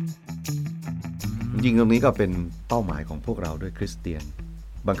จริงๆตรงนี้ก็เป็นเป้าหมายของพวกเราด้วยคริสเตียน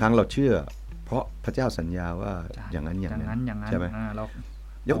บางครั้งเราเชื่อเพราะพระเจ้าสัญญาว่าอย่างนั้นอย่างนั้นใช่ไหม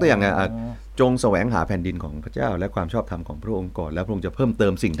ยกตัวอย่างจงแสวงหาแผ่นดินของพระเจ้าและความชอบธรรมของพระองค์ก่อนแล้วพระองค์จะเพิ่มเติ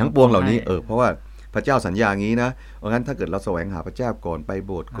มสิ่งทั้งปวงเหล่านี้เพราะว่าพระเจ้าสัญญางี้นะเพราะงั้นถ้าเกิดเราแสวงหาพระเจ้าก่อนไปโ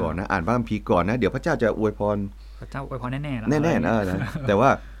บสถ์ก่อนนะอ่านพระคัมภีร์ก่อนนะเดี๋ยวพระเจ้าจะอวยพรพระเจ้าอวยพรแน่ๆแน่ๆนะแต่ว่า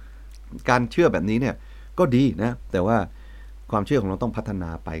การเชื่อแบบนี้เนี่ยก็ดีนะแต่ว่าความเชื่อของเราต้องพัฒนา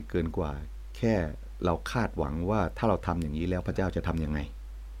ไปเกินกว่าแค่เราคาดหวังว่าถ้าเราทำอย่างนี้แล้วพระเจ้าจะทำยังไง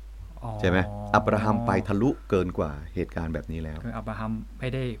ใช่ไหมอับราฮัมไปทะลุเกินกว่าเหตุการณ์แบบนี้แล้วคืออับราฮัมไม่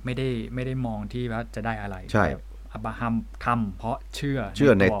ได้มองที่ว่าจะได้อะไรใช่อับราฮัมทำเพราะเชื่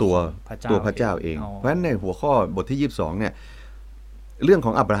อในตัวพระเจ้าเองเพราะฉะนั้นในหัวข้อบทที่22เนี่ยเรื่องข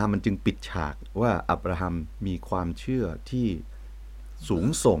องอับราฮัมมันจึงปิดฉากว่าอับราฮัมมีความเชื่อที่สูง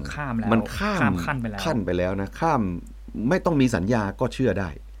ส่งมันข้ามขั้นไปแล้วนะข้ามไม่ต้องมีสัญญาก็เชื่อได้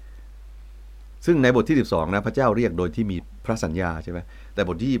ซึ่งในบทที่12นะพระเจ้าเรียกโดยที่มีพระสัญญาใช่ไหมแต่บ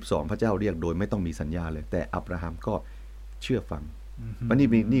ทที่22พระเจ้าเรียกโดยไม่ต้องมีสัญญาเลยแต่อับราฮัมก็เชื่อฟังวันนี้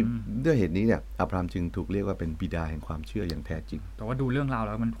ด้วยเหตุนี้เนี่ยอับราฮัมจึงถูกเรียกว่าเป็นบิดาแห่งความเชื่ออย่างแท้จริงแต่ว่าดูเรื่องราวแ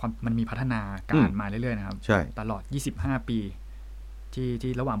ล้วมันมีพัฒนาการมาเรื่อยๆนะครับใช่ตลอด25ปี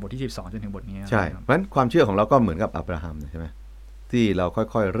ที่ระหว่างบทที่12จนถึงบทนี้ใช่เพราะฉะนั้นความเชื่อของเราก็เหมือนกับอับราฮัมใช่ไหมที่เราค่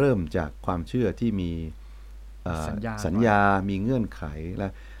อยๆเริ่มจากความเชื่อที่มีสัญญามีเงื่อนไข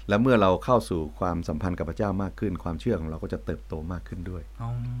แล้วเมื่อเราเข้าสู่ความสัมพันธ์กับพระเจ้ามากขึ้นความเชื่อของเราก็จะเติบโตมากขึ้นด้วย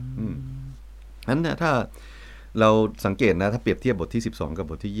นั้นเนี่ยถ้าเราสังเกตนะถ้าเปรียบเทียบบทที่12กับ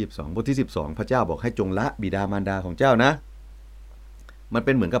บทที่22บทที่12พระเจ้าบอกให้จงละบิดามารดาของเจ้านะมันเ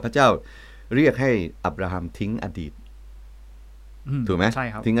ป็นเหมือนกับพระเจ้าเรียกให้อับราฮัมทิ้งอดีตถูกไหม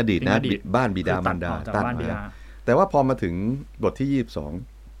ทิ้งอดีตนะบ้านบิดามารดาตัดมาแต่ว่าพอมาถึงบทที่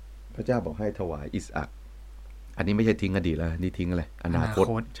22พระเจ้าบอกให้ถวายอิสอัคอันนี้ไม่ใช่ทิ้งอดีตแล้วนี่ทิ้งอะไรอนาคต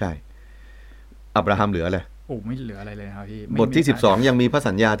ใช่อับราฮัมเหลืออะไรไม่เหลืออะไรเลยครับพี่บทที่12ยังมีพระ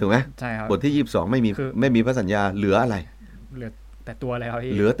สัญญาถูกไหมใช่ครับบทที่22ไม่มีพระสัญญาเหลืออะไรเหลือแต่ตัวอะไรครับ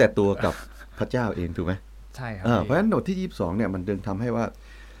พี่เหลือแต่ตัวกับพระเจ้าเองถูกไหมใช่ครับเพราะฉะนั้นบทที่22เนี่ยมันจึงทำให้ว่า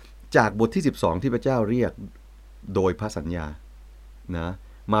จากบทที่12ที่พระเจ้าเรียกโดยพระสัญญานะ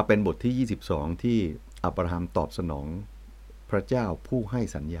มาเป็นบทที่22ที่อับราฮัมตอบสนองพระเจ้าผู้ให้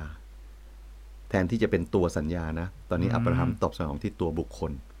สัญญาแทนที่จะเป็นตัวสัญญานะตอนนี้อับราฮัมตอบสนองที่ตัวบุคค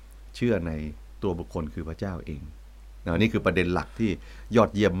ลเชื่อในตัวบุคคลคือพระเจ้าเองนี่คือประเด็นหลักที่ยอด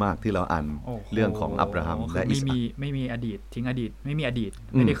เยี่ยมมากที่เราอ่านเรื่องของอับราฮัมและอิสอัคไม่มีอดีตทิ้งอดีตไม่มีอดีต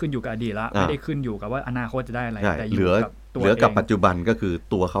ไม่ได้ขึ้นอยู่กับอดีตแล้วไม่ได้ขึ้นอยู่กับว่าอนาคตจะได้อะไรแต่เหลือกับปัจจุบันก็คือ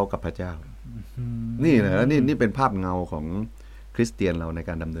ตัวเขากับพระเจ้านี่นะนี่เป็นภาพเงาของคริสเตียนเราใน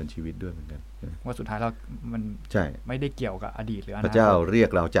การดำเนินชีวิตด้วยเหมือนกันว่าสุดท้ายเรามันไม่ได้เกี่ยวกับอดีตหรืออนาคตพระเจ้าเรียก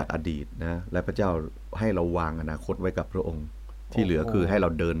เราจากอดีตนะและพระเจ้าให้เราวางอนาคตไว้กับพระองค์ที่เหลือคือให้เรา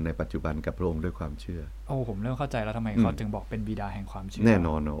เดินในปัจจุบันกับพระองค์ด้วยความเชื่อผมเริ่มเข้าใจแล้วทำไมเขาจึงบอกเป็นบิดาแห่งความเชื่อแน่น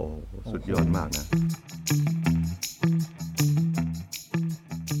อนสุดยอดมากนะ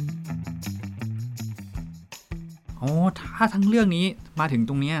ถ้าทั้งเรื่องนี้มาถึง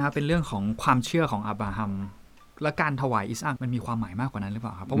ตรงนี้ครับเป็นเรื่องของความเชื่อของอับราฮัมและการถวายอิสอัคมันมีความหมายมากกว่านั้นหรือเป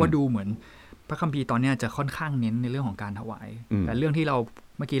ล่าครับเพราะว่าดูเหมือนพระคัมภีร์ตอนนี้จะค่อนข้างเน้นในเรื่องของการถวายแต่เรื่องที่เรา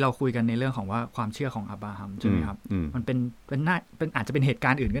เมื่อกี้เราคุยกันในเรื่องของว่าความเชื่อของอับราฮัมใช่ไหมครับมันเป็นอาจจะเป็นเหตุกา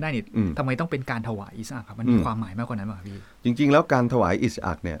รณ์อื่นก็ได้นี่ทำไมต้องเป็นการถวายอิสอัคครับมันมีความหมายมากกว่านั้นป่ะพี่จริงๆแล้วการถวายอิส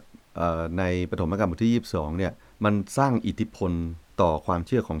อัคเนี่ยในปฐมกาลบทที่22เนี่ยมันสร้างอิทธิพลต่อความเ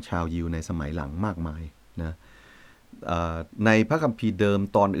ชื่อของชาวยิวในสมัยหลังมากมายนะในพระคัมภีร์เดิม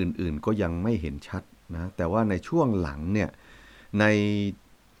ตอนอื่นๆก็ยังไม่เห็นชัดนะแต่ว่าในช่วงหลังเนี่ยใน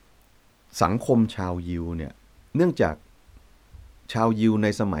สังคมชาวยิวเนี่ยเนื่องจากชาวยิวใน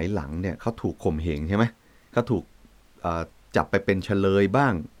สมัยหลังเนี่ยเขาถูกข่มเหงใช่ไหมเขาถูกจับไปเป็นเฉลยบ้า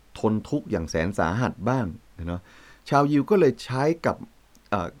งทนทุกข์อย่างแสนสาหัสบ้างเนาะชาวยิวก็เลยใช้กับ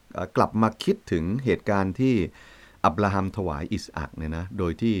กลับมาคิดถึงเหตุการณ์ที่อับราฮัมถวายอิสอัคเนี่ยนะโด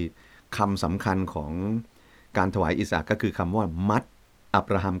ยที่คำสำคัญของการถวายอิสอัคก็คือคำว่ามัดอับ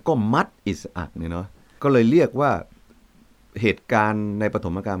ราฮัมก็มัดอิสอัคเนี่ยเนาะก็เลยเรียกว่าเหตุการณ์ในปฐ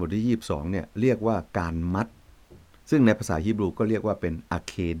มกาลบทที่22เนี่ยเรียกว่าการมัดซึ่งในภาษาฮีบรูก็เรียกว่าเป็นอะ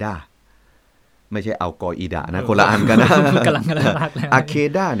เคดาไม่ใช่อัลกออิดะนะคนละอันกันนะกำลังอะเค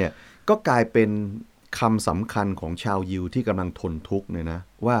ดาเนี่ยก็กลายเป็นคำสำคัญของชาวยิวที่กำลังทนทุกข์เนี่ยนะ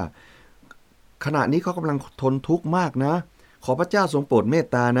ว่าขณะนี้เขากำลังทนทุกข์มากนะขอพระเจ้าทรงโปรดเมต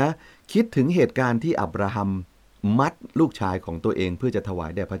ตานะคิดถึงเหตุการณ์ที่อับราฮัมมัดลูกชายของตัวเองเพื่อจะถวา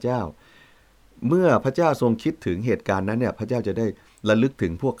ยแด่พระเจ้าเมื่อพระเจ้าทรงคิดถึงเหตุการณ์นั้นเนี่ยพระเจ้าจะได้ระลึกถึ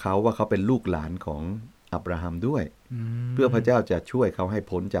งพวกเขาว่าเขาเป็นลูกหลานของอับราฮัมด้วยเพื่อพระเจ้าจะช่วยเขาให้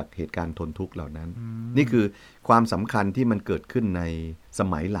พ้นจากเหตุการณ์ทนทุกข์เหล่านั้นนี่คือความสำคัญที่มันเกิดขึ้นในส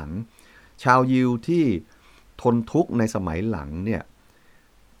มัยหลังชาวยิวที่ทนทุกข์ในสมัยหลังเนี่ย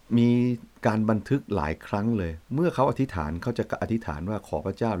มีการบันทึกหลายครั้งเลยเมื่อเขาอธิษฐานเขาจะอธิษฐานว่าขอพ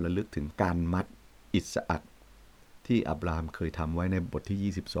ระเจ้าระลึกถึงการมัดอิสอัคที่อับราฮัมเคยทำไว้ในบท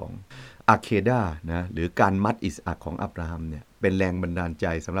ที่22อะเคดานะหรือการมัดอิสอัคของอับราฮัมเนี่ยเป็นแรงบันดาลใจ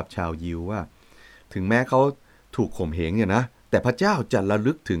สำหรับชาวยิวว่าถึงแม้เขาถูกข่มเหงเนี่ยนะแต่พระเจ้าจะระ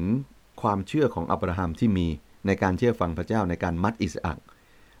ลึกถึงความเชื่อของอับราฮัมที่มีในการเชื่อฟังพระเจ้าในการมัดอิสอัค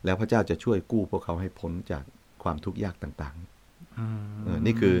แล้วพระเจ้าจะช่วยกู้พวกเขาให้พ้นจากความทุกข์ยากต่างๆ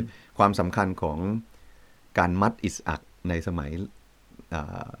นี่คือความสำคัญของการมัดอิสอัคในสมัย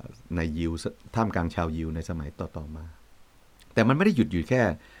ในยิวท่ามกลางชาวยิวในสมัยต่อๆมาแต่มันไม่ได้หยุดอยู่แค่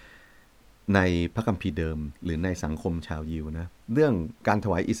ในพระคัมภีร์เดิมหรือในสังคมชาวยิวนะเรื่องการถ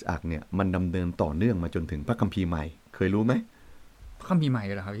วายอิสอัคเนี่ยมันดำเนินต่อเนื่องมาจนถึงพระคัมภีร์ใหม่เคยรู้ไหมพระคัมภีร์ใหม่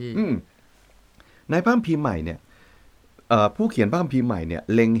เหรอครับพี่ในพระคัมภีร์ใหม่เนี่ยผู้เขียนพระคัมภีร์ใหม่เนี่ย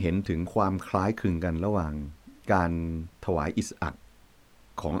เล็งเห็นถึงความคล้ายคลึงกันระหว่างการถวายอิสอัค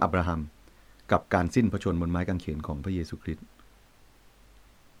ของอับราฮัมกับการสิ้นพระชนม์บนไม้กางเขนของพระเยซูคริสต์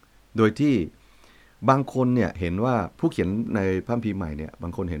โดยที่บางคนเนี่ยเห็นว่าผู้เขียนในพระคัมภีร์ใหม่เนี่ยบา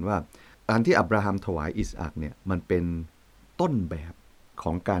งคนเห็นว่าการที่อับราฮัมถวายอิสอัคเนี่ยมันเป็นต้นแบบข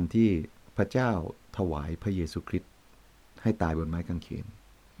องการที่พระเจ้าถวายพระเยซูคริสต์ให้ตายบนไม้กางเขน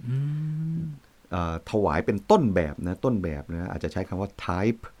ถวายเป็นต้นแบบนะต้นแบบนะอาจจะใช้คำว่า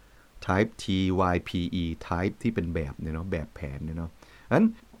type T Y P E type ที่เป็นแบบเนี่ยเนาะแบบแผนเนี่ยเนาะงั้น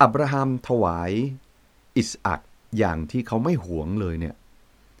อับราฮัมถวายอิสอัคอย่างที่เขาไม่หวงเลยเนี่ย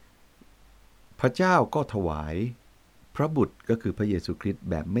พระเจ้าก็ถวายพระบุตรก็คือพระเยซูคริสต์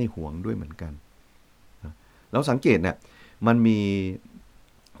แบบไม่หวงด้วยเหมือนกันเราสังเกตเนี่ยมันมี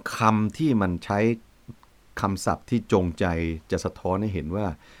คำที่มันใช้คำศัพท์ที่จงใจจะสะท้อนให้เห็นว่า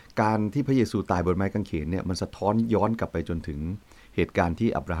การที่พระเยซูตายบนไม้กางเขนเนี่ยมันสะท้อนย้อนกลับไปจนถึงเหตุการณ์ที่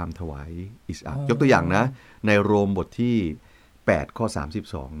อับราฮัมถวายอิสอัคยกตัวอย่างนะในโรมบทที่8ข้อ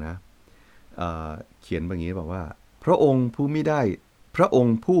32นะเขียนแบบนี้บอกว่าพระองค์ผู้มิ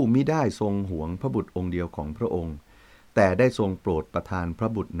ได้ทรงหวงพระบุตรองค์เดียวของพระองค์แต่ได้ทรงโปรดประทานพระ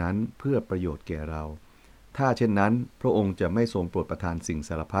บุตรนั้นเพื่อประโยชน์แก่เราถ้าเช่นนั้นพระองค์จะไม่ทรงโปรดประทานสิ่งส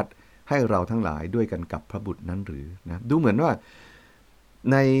ารพัดให้เราทั้งหลายด้วยกันกับพระบุตรนั้นหรือนะดูเหมือนว่า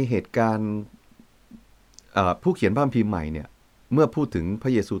ในเหตุการณ์ผู้เขียนพระคัมภีร์ใหม่เนี่ยเมื่อพูดถึงพร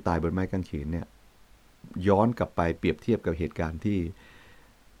ะเยซูตายบนไม้กางเขนเนี่ยย้อนกลับไปเปรียบเทียบกับเหตุการณ์ที่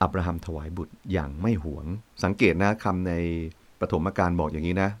อับราฮัมถวายบุตรอย่างไม่หวงสังเกตนะคำในปฐมกาลบอกอย่าง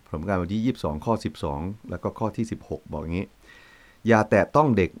นี้นะปฐมกาลบทที่22ข้อ12แล้วก็ข้อที่16บอกอย่างนี้อย่าแตะต้อง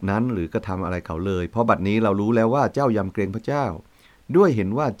เด็กนั้นหรือกระทำอะไรเขาเลยเพราะบัดนี้เรารู้แล้วว่าเจ้ายำเกรงพระเจ้าด้วยเห็น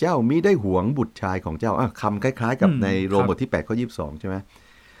ว่าเจ้ามิได้หวงบุตรชายของเจ้าคำคล้ายๆกับในโรมบทที่8ข้อ22ใช่ไหม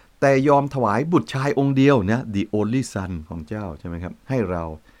แต่ยอมถวายบุตรชายองค์เดียวนะ the only son ของเจ้าใช่ไหมครับให้เรา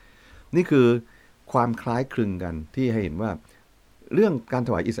นี่คือความคล้ายคลึงกันที่ให้เห็นว่าเรื่องการถ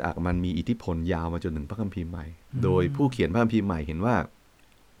วายอิสอัคมันมีอิทธิพลยาวมาจนถึงพระคัมภีร์ใหม่โดยผู้เขียนพระคัมภีร์ใหม่เห็นว่า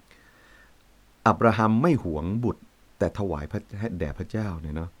อับราฮัมไม่หวงบุตร แต่ถวายแด่พระเจ้าเ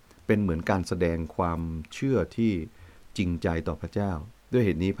นี่ยเนาะเป็นเหมือนการแสดงความเชื่อที่จริงใจต่อพระเจ้าด้วยเห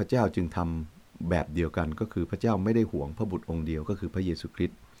ตุนี้พระเจ้าจึงทำแบบเดียวกันก็คือพระเจ้าไม่ได้หวงพระบุตรองค์เดียวก็คือพระเยซูคริส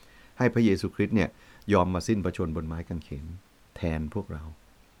ต์ให้พระเยซูคริสต์เนี่ยยอมมาสิ้นพระชนม์บนไม้กางเขนแทนพวกเรา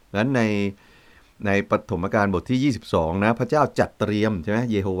ดังนั้นในปฐมกาลบทที่22นะพระเจ้าจัดเตรียมใช่ไหม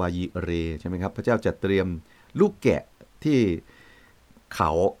เยโฮวายีเรใช่ไหมครับพระเจ้าจัดเตรียมลูกแกะที่เ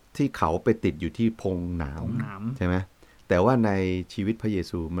ขาไปติดอยู่ที่พงหนามใช่ไหมแต่ว่าในชีวิตพระเย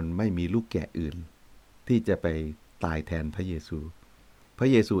ซูมันไม่มีลูกแกะอื่นที่จะไปตายแทนพระเยซูพระ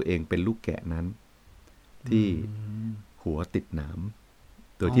เยซูเองเป็นลูกแกะนั้นที่หัวติดหนาม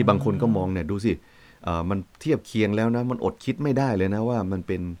โดยที่บางคนก็มองเนี่ยดูสิมันเทียบเคียงแล้วนะมันอดคิดไม่ได้เลยนะว่ามันเ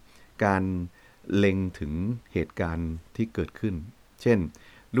ป็นการเล็งถึงเหตุการณ์ที่เกิดขึ้นเช่น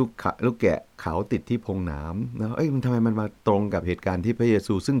ลูกแกะเขาติดที่พงหนามนะมันทำไมมันมาตรงกับเหตุการณ์ที่พระเย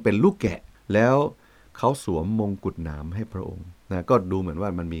ซูซึ่งเป็นลูกแกะแล้วเขาสวมมงกุฎหนามให้พระองค์นะก็ดูเหมือนว่า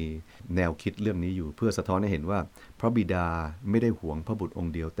มันมีแนวคิดเรื่องนี้อยู่เพื่อสะท้อนให้เห็นว่าพระบิดาไม่ได้หวงพระบุตรอง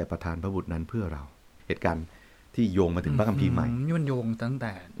ค์เดียวแต่ประทานพระบุตรนั้นเพื่อเราเหตุการณ์ที่โยงมาถึงพระคัมภีร์ใหม่นี่มันโยงตั้งแ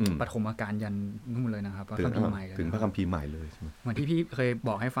ต่ปฐมกาลยันนู่นเลยนะครับพระคัมภีร์ใหม่ถึงพระคัมภีร์ใหม่เลยใช่ไหมเหมือนที่พี่เคยบ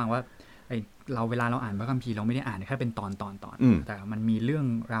อกให้ฟังว่าเวลาเราอ่านพระคัมภีร์เราไม่ได้อ่านแค่เป็นตอนแต่มันมีเรื่อง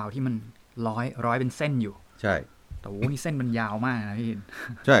ราวที่มันร้อยเป็นเส้นอยู่ใช่แต่โอ้นี่เส้นมันยาวมากนะพี่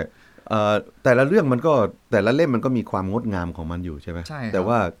ใช่แต่ละเรื่องมันก็แต่ละเล่มมันก็มีความงดงามของมันอยู่ใช่ไหมใช่แต่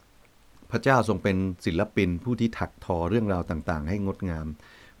ว่าพระเจ้าทรงเป็นศิลปินผู้ที่ถักทอเรื่องราวต่างๆให้งดงาม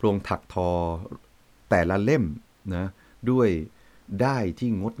พระองค์ถักทอแต่ละเล่มนะด้วยด้ายที่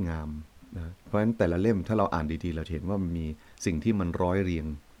งดงามนะเพราะฉะนั้นแต่ละเล่มถ้าเราอ่านดีๆเราเห็นว่ามันมีสิ่งที่มันร้อยเรียง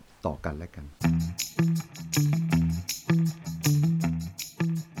ต่อกันและกัน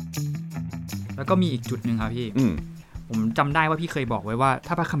แล้วก็มีอีกจุดหนึ่งครับพี่ผมจำได้ว่าพี่เคยบอกไว้ว่า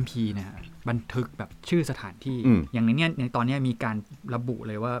ถ้าพระคัมภีร์เนี่ยบันทึกแบบชื่อสถานที่อย่างในตอนนี้มีการระบุ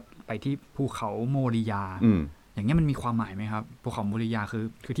เลยว่าไปที่ภูเขาโมริยาอย่างนี้มันมีความหมายไหมครับภูเขาโมริยา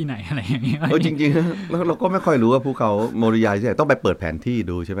คือที่ไหนอะไรอย่างเงี้ยจริงๆแล้วเราก็ไม่ค่อยรู้ว่าภูเขาโมริยาที่ไหนต้องไปเปิดแผนที่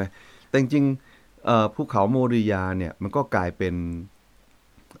ดูใช่ไหมแต่จริงๆภูเขาโมริยาเนี่ยมันก็กลายเป็น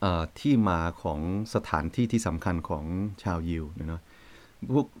ที่มาของสถานที่ที่สำคัญของชาวยิวเนาะ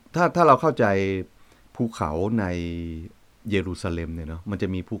ถ้าเราเข้าใจภูเขาในเยรูซาเล็มเนี่ยเนาะมันจะ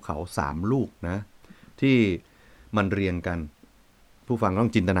มีภูเขา3ลูกนะที่มันเรียงกันผู้ฟังต้อ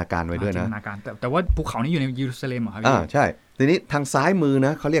งจินตนาการไว้ด้วยนะจินตนาการแต่ว่าภูเขานี้อยู่ในเยรูซาเล็มเหรอครับใช่ทีนี้ทางซ้ายมือน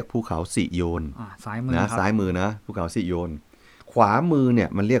ะเขาเรียกภูเขาสิโยนซ้ายมือนะซ้ายมือนะภูเขาสิโยนขวามือเนี่ย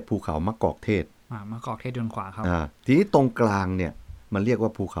มันเรียกภูเขามะกอกเทศมะกอกเทศด้านขวาครับทีนี้ตรงกลางเนี่ยมันเรียกว่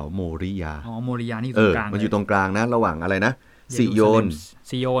าภูเขาโมริยาโมริยานี่ตรงกลางมันอยู่ตรงกลางนะระหว่างอะไรนะซิโยน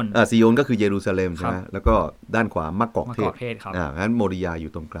ซิโยนก็คือเยรูซาเล็มใช่ไหมแล้วก็ด้านขวามะกอกเทศครับงั้นโมริยาอ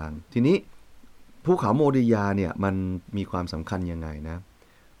ยู่ตรงกลางทีนี้ภูเขาโมริยาเนี่ยมันมีความสำคัญยังไงนะ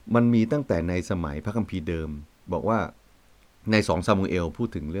มันมีตั้งแต่ในสมัยพระคัมภีร์เดิมบอกว่าใน2ซามูเอลพูด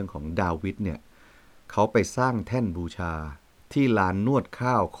ถึงเรื่องของดาวิดเนี่ยเขาไปสร้างแท่นบูชาที่ลานนวด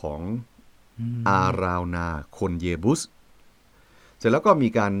ข้าวของอาราวนาคนเยบุสเสร็จแล้วก็มี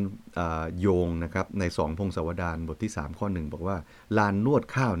การโยงนะครับใน2พงศาวดารบทที่3ข้อ1บอกว่าลานนวด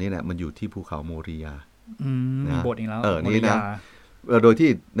ข้าวนี่นะมันอยู่ที่ภูเขาโมริยาบทอีกแล้วนี่นะโดยที่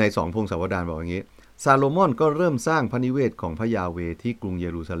ใน2พงศาวดารบอกอย่างนี้ซาโลมอนก็เริ่มสร้างพระนิเวศของพระยาเวห์ที่กรุงเย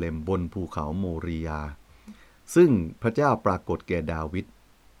รูซาเล็มบนภูเขาโมริยาซึ่งพระเจ้าปรากฏแก่ดาวิด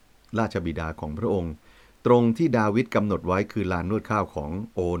ราชบิดาของพระองค์ตรงที่ดาวิดกำหนดไว้คือลานนวดข้าวของ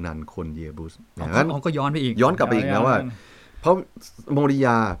โอนันคนเยบุสอย่างนั้นก็ย้อนไปอีกย้อนกลับไปอีกนะว่าเพราะโมริย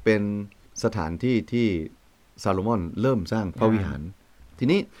าเป็นสถานที่ที่ซาโลมอนเริ่มสร้างพระวิหารที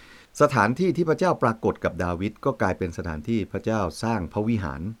นี้สถานที่ที่พระเจ้าปรากฏกับดาวิดก็กลายเป็นสถานที่พระเจ้าสร้างพระวิห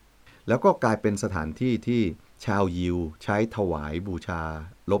ารแล้วก็กลายเป็นสถานที่ที่ชาวยิวใช้ถวายบูชา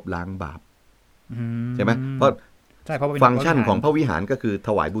ลบล้างบาปใช่ไหมเพราะฟังก์ชันของพระวิหารก็คือถ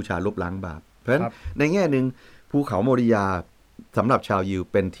วายบูชาลบล้างบาปเพราะฉะนั้นในแง่นึงภูเขาโมริยาสำหรับชาวยิว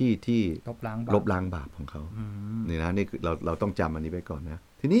เป็นที่ที่ลบล้างบาปของเขานี่นะนี่คือเราต้องจำอันนี้ไว้ก่อนนะ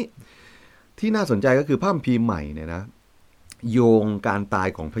ทีนี้ที่น่าสนใจก็คือพระคัมภีร์ใหม่เนี่ยนะโยงการตาย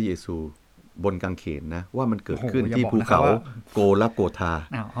ของพระเยซูบนกางเขนนะว่ามันเกิดขึ้นที่ภูเขาโกลโกธา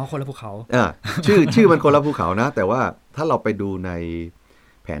คนละภูเขาชื่อมันคนละภูเขานะแต่ว่าถ้าเราไปดูใน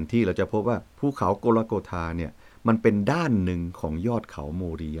แผนที่เราจะพบว่าภูเขาโกลโกธาเนี่ยมันเป็นด้านหนึ่งของยอดเขาโม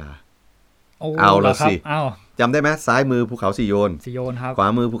ริยาเอาละสิจำได้ไหมซ้ายมือภูเขาซิโยนครับขวา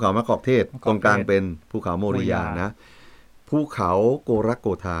มือภูเขามะกอกเทศตรงกลางเป็นภูเขาโมริยานะภูเขาโกลโก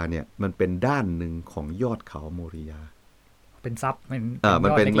ธาเนี่ยมันเป็นด้านหนึ่งของยอดเขาโมริยาเป็นซับมั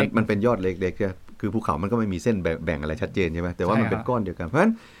นเป็นยอดเล็กๆคือภูเขามันก็ไม่มีเส้นแบ่งอะไรชัดเจนใช่ไหมแต่ว่ามันเป็นก้อนเดียวกันเพราะฉะนั้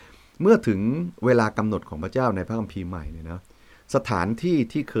น เมื่อถึงเวลากำหนดของพระเจ้าในพระคัมภีร์ใหม่เนี่ยนะสถานที่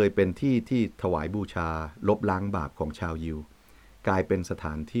ที่เคยเป็นที่ที่ถวายบูชาลบล้างบาปของชาวยิวกลายเป็นสถ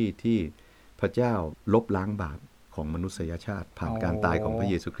านที่ที่พระเจ้าลบล้างบาปของมนุษยชาติผ่านการตายของพระ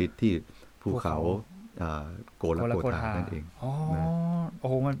เยซูคริสต์ที่ภูเขาโกลโกธานั่นเองนะโอ้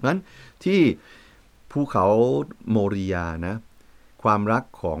โหมันงั้นที่ภูเขาโมริยานะความรัก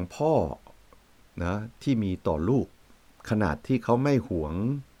ของพ่อนะที่มีต่อลูกขนาดที่เขาไม่หวง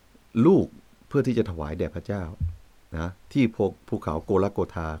ลูกเพื่อที่จะถวายแด่พระเจ้านะที่ภูเขาโกลโก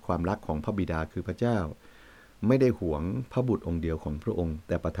ธาความรักของพระบิดาคือพระเจ้าไม่ได้หวงพระบุตรองค์เดียวของพระองค์แ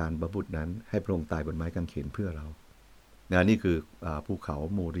ต่ประทานพระบุตรนั้นให้พระองค์ตายบนไม้กางเขนเพื่อเรานะนี่คือภูเขา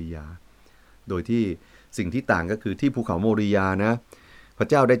โมริยาโดยที่สิ่งที่ต่างก็คือที่ภูเขาโมริยานะพระ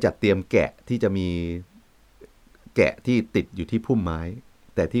เจ้าได้จัดเตรียมแกะที่จะมีแกะที่ติดอยู่ที่พุ่มไม้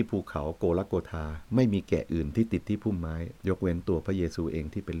แต่ที่ภูเขาโกลโกธาไม่มีแกะอื่นที่ติดที่พุ่มไม้ยกเว้นตัวพระเยซูเอง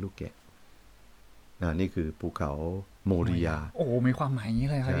ที่เป็นลูกแกะนี่คือภูเขาโมริยาโอ้มีความหมายอย่างนี้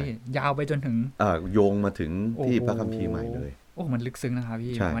เลยครับพี่ยาวไปจนถึงโยงมาถึงที่พระคัมภีร์ใหม่เลยโอ้มันลึกซึ้งนะครับ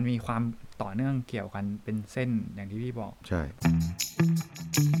พี่มันมีความต่อเนื่องเกี่ยวกันเป็นเส้นอย่างที่พี่บอกใช่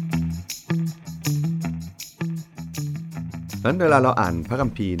งั้นเวลาเราอ่านพระคั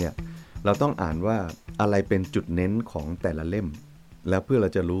มภีร์เนี่ยเราต้องอ่านว่าอะไรเป็นจุดเน้นของแต่ละเล่มแล้วเพื่อเรา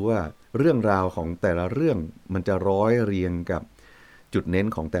จะรู้ว่าเรื่องราวของแต่ละเรื่องมันจะร้อยเรียงกับจุดเน้น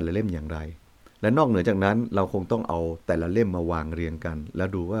ของแต่ละเล่มอย่างไรและนอกเหนือจากนั้นเราคงต้องเอาแต่ละเล่มมาวางเรียงกันแล้ว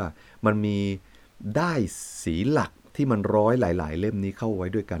ดูว่ามันมีด้ายสีหลักที่มันร้อยหลายๆเล่มนี้เข้าไว้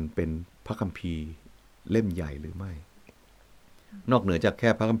ด้วยกันเป็นพระคัมภีร์เล่มใหญ่หรือไม่นอกเหนือจากแค่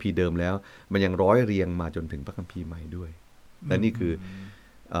พระคัมภีร์เดิมแล้วมันยังร้อยเรียงมาจนถึงพระคัมภีร์ใหม่ด้วยและนี่คือ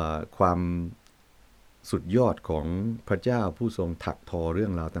ความสุดยอดของพระเจ้าผู้ทรงถักทอเรื่อ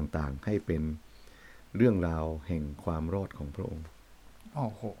งราวต่างๆให้เป็นเรื่องราวแห่งความรอดของพระองค์โอ้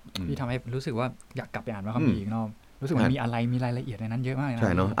โหพี่ทำให้รู้สึกว่าอยากกลับไปอ่านพระคัมภีร์อีกรอบรู้สึกมันมีอะไรมีรายละเอียดในนั้นเยอะมากนะใ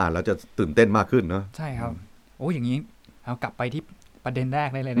ช่เนาะอ่านแล้วจะตื่นเต้นมากขึ้นเนาะใช่ครับโอ้อย่างนี้เอากลับไปที่ประเด็นแรก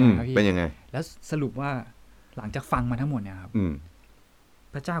ได้เลยนะครับพี่เป็นยังไงแล้วสรุปว่าหลังจากฟังมาทั้งหมดเนี่ยครับ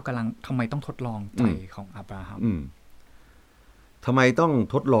พระเจ้ากำลังทำไมต้องทดลองใจของอับราฮัมทำไมต้อง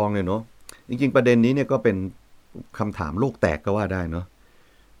ทดลองเนี่ยเนาะจริงๆประเด็นนี้เนี่ยก็เป็นคำถามโลกแตกก็ว่าได้เนาะ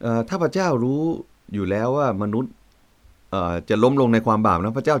ถ้าพระเจ้ารู้อยู่แล้วว่ามนุษย์จะล้มลงในความบาปน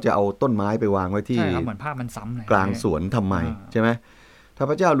ะพระเจ้าจะเอาต้นไม้ไปวางไว้ที่ใช่ครับเหมือนภาพมันซ้ำเลยกลางสวนทำไมใช่ไหมถ้า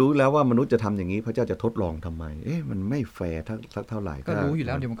พระเจ้ารู้แล้วว่ามนุษย์จะทำอย่างนี้พระเจ้าจะทดลองทำไมมันไม่แฟร์เท่าไหร่ก็รู้อยู่แ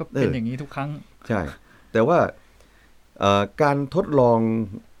ล้วเดี๋ยวมันก็เป็นอย่างนี้ทุกครั้งใช่แต่ว่าการทดลอง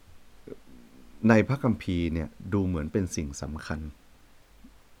ในพระคัมภีร์เนี่ยดูเหมือนเป็นสิ่งสำคัญ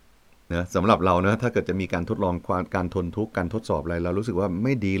นะสำหรับเรานะถ้าเกิดจะมีการทดลองการทนทุกข์การทดสอบอะไรเรารู้สึกว่าไ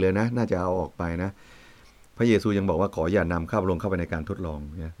ม่ดีเลยนะน่าจะเอาออกไปนะพระเยซูยังบอกว่าขออย่านำข้าพระองค์เข้าไปในการทดลอง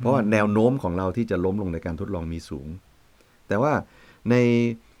นะเพราะว่าแนวโน้มของเราที่จะล้มลงในการทดลองมีสูงแต่ว่าใน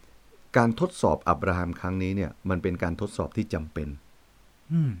การทดสอบอับราฮัมครั้งนี้เนี่ยมันเป็นการทดสอบที่จำเป็น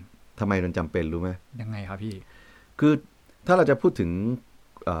ทำไมมันจำเป็นรู้ไหมยังไงครับพี่คือถ้าเราจะพูดถึง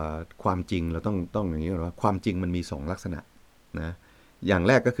ความจริงเราต้องอย่างนี้ก่อนว่าความจริงมันมี2ลักษณะนะอย่างแ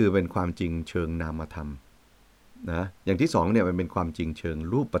รกก็คือเป็นความจริงเชิงนามธรรมนะอย่างที่2เนี่ยมันเป็นความจริงเชิง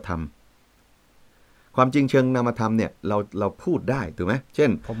รูปธรรมความจริงเชิงนามธรรมเนี่ยเราพูดได้ถูกไหมเช่น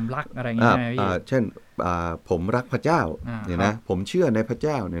ผมรักอะไรอย่างเงี้ยเช่นผมรักพระเจ้าเนี่ยนะผมเชื่อในพระเ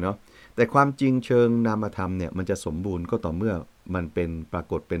จ้าเนี่ยเนาะแต่ความจริงเชิงนามธรรมเนี่ยมันจะสมบูรณ์ก็ต่อเมื่อมันเป็นปรา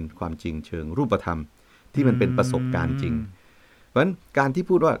กฏเป็นความจริงเชิงรูปธรรมที่มันเป็นประสบการณ์จริงเพราะฉะนั้นการที่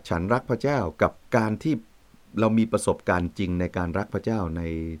พูดว่าฉันรักพระเจ้ากับการที่เรามีประสบการณ์จริงในการรักพระเจ้าใน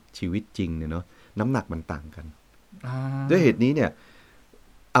ชีวิตจริงเนี่ยเนาะน้ำหนักมันต่างกันด้วยเหตุนี้เนี่ย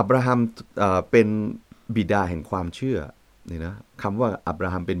อับราฮัมเป็นบิดาแห่งความเชื่อเนี่ยนะคำว่าอับรา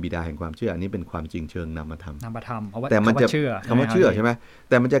ฮัมเป็นบิดาแห่งความเชื่ออันนี้เป็นความจริงเชิงนามธรรมเพราะว่าแต่มันจะคำว่าเชื่อใช่ไหม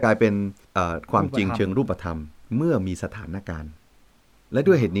แต่มันจะกลายเป็นความจริงเชิงรูปธรรมเมื่อมีสถานการณ์และ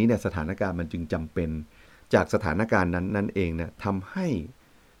ด้วยเหตุนี้เนี่ยสถานการณ์มันจึงจำเป็นจากสถานการณ์นั้นเองเนี่ยทำให้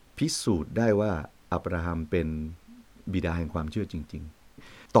พิสูจน์ได้ว่าอับราฮัมเป็นบิดาแห่งความเชื่อจริง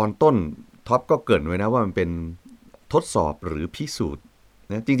ๆตอนต้นท็อปก็เกริ่นไว้นะว่ามันเป็นทดสอบหรือพิสูจน์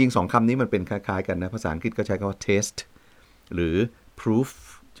นะจริงๆ2คำนี้มันเป็นคล้ายๆกันนะภาษาอังกฤษก็ใช้คำว่า test หรือ proof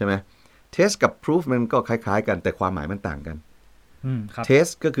ใช่ไหม test กับ proof มันก็คล้ายๆกันแต่ความหมายมันต่างกัน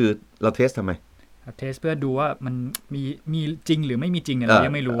test ก็คือเรา test ทำไมtest เพื่อดูว่ามันมีจริงหรือไม่มีจริงเนี่ยเรา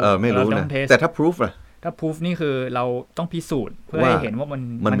ยังไม่รู้ไม่รู้นะแต่ถ้า proof ล่ะถ้า proof นี่คือเราต้องพิสูจน์เพื่อให้เห็นว่า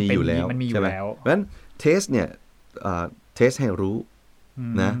มันมีอยู่แล้วมันมีอยู่แล้วเพราะฉะนั้น test เนี่ยtest ให้รู้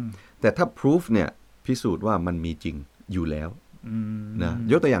นะแต่ถ้า proof เนี่ยพิสูจน์ว่ามันมีจริงอยู่แล้วนะ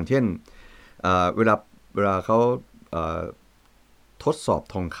ยกตัวอย่างเช่นเวลาเขา ทดสอบ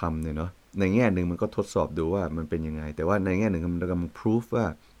ทองคำเนี่ยเนาะในแง่หนึ่งมันก็ทดสอบดูว่ามันเป็นยังไงแต่ว่าในแง่หนึ่งมันกำลังพิสูจว่า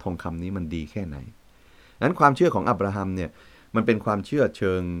ทองคำนี้มันดีแค่ไหนนั้นความเชื่อของอับราฮัมเนี่ยมันเป็นความเชื่อเ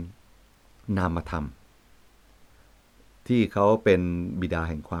ชิงนามธรรมที่เขาเป็นบิดา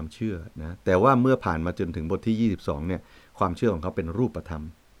แห่งความเชื่อนะแต่ว่าเมื่อผ่านมาจนถึงบทที่22เนี่ยความเชื่อของเขาเป็นรูปธรรม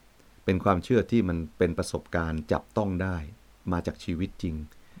เป็นความเชื่อที่มันเป็นประสบการณ์จับต้องได้มาจากชีวิตจริง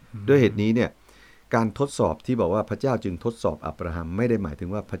ด้วยเหตุนี้เนี่ยการทดสอบที่บอกว่าพระเจ้าจึงทดสอบอับราฮัมไม่ได้หมายถึง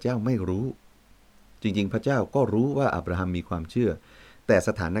ว่าพระเจ้าไม่รู้จริงๆพระเจ้าก็รู้ว่าอับราฮัมมีความเชื่อแต่ส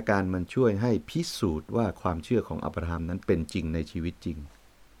ถานการณ์มันช่วยให้พิสูจน์ว่าความเชื่อของอับราฮัมนั้นเป็นจริงในชีวิตจริง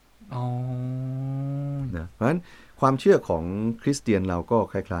นะเพราะฉะนั้นความเชื่อของคริสเตียนเราก็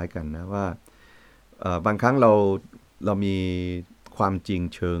คล้ายๆกันนะว่าบางครั้งเรามีความจริง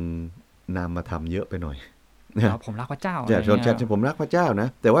เชิงนามธรรมเยอะไปหน่อยผมรักพระเจ้าผมรักพระเจ้านะ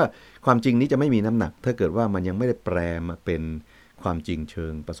แต่ว่าความจริงนี้จะไม่มีน้ำหนักถ้าเกิดว่ามันยังไม่ได้แปลมาเป็นความจริงเชิ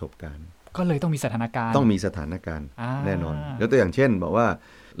งประสบการณ์ก็เลยต้องมีสถานการณ์แน่นอนแล้วตัวอย่างเช่นบอกว่า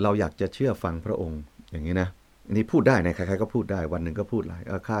เราอยากจะเชื่อฟังพระองค์อย่างนี้นะอันนี้พูดได้นะใครๆก็พูดได้วันหนึ่งก็พูดหลาย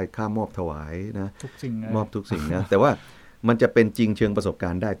ค่ามอบถวายนะทุกสิ่งมอบทุกสิ่งนะแต่ว่ามันจะเป็นจริงเชิงประสบกา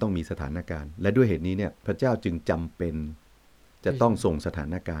รณ์ได้ต้องมีสถานการณ์และด้วยเหตุนี้เนี่ยพระเจ้าจึงจำเป็นจะต้องส่งสถา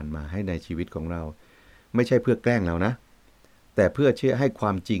นการณ์มาให้ในชีวิตของเราไม่ใช่เพื่อแกล้งเรานะแต่เพื่อเชื่อให้คว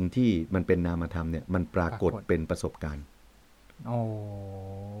ามจริงที่มันเป็นนามธรรมเนี่ยมันปรากฏเป็นประสบการณ์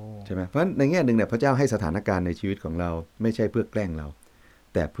ใช่ไหมเพราะฉะนั้นในแง่หนึ่งเนี่ยพระเจ้าให้สถานการณ์ในชีวิตของเราไม่ใช่เพื่อแกล้งเรา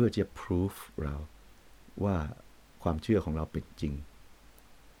แต่เพื่อจะ proof เราว่าความเชื่อของเราเป็นจริง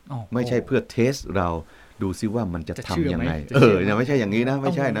ไม่ใช่เพื่อเทสเราดูซิว่ามันจะทำยังไงเนี่ยไม่ใช่อย่างนี้นะไ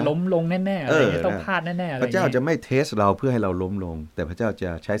ม่ใช่นะล้มลงแน่ๆอะไรต้องพลาดแน่ๆพระเจ้าจะไม่เทสเราเพื่อให้เราล้มลงแต่พระเจ้าจ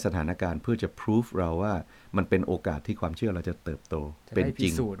ะใช้สถานการณ์เพื่อจะ proof เราว่ามันเป็นโอกาสที่ความเชื่อเราจะเติบโตเป็นจริ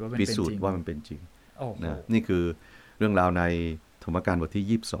งพิสูจน์ว่ามันเป็นจริงนะนี่คือเรื่องราวในธรรมการบท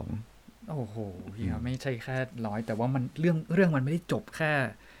ที่22โอ้โหพี่ครับไม่ใช่แค่100แต่ว่ามันเรื่องมันไม่ได้จบแค่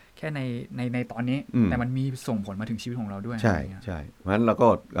ในตอนนี้แต่มันมีส่งผลมาถึงชีวิตของเราด้วยใช่ใช่เพราะฉะนั้นเราก็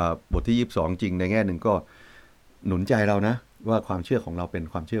บทที่22จริงในแง่หนึ่งก็หนุนใจเรานะว่าความเชื่อของเราเป็น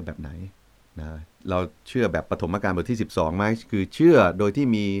ความเชื่อแบบไหนนะเราเชื่อแบบปฐมกาลบทที่12ไหมคือเชื่อโดยที่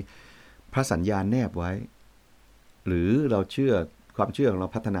มีพระสัญญาแนบไว้หรือเราเชื่อความเชื่อของเรา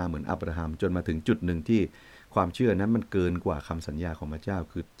พัฒนาเหมือนอับราฮัมจนมาถึงจุดหนึ่งที่ความเชื่อนั้นมันเกินกว่าคำสัญญาของพระเจ้า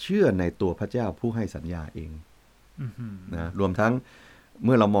คือเชื่อในตัวพระเจ้าผู้ให้สัญญาเองนะรวมทั้งเ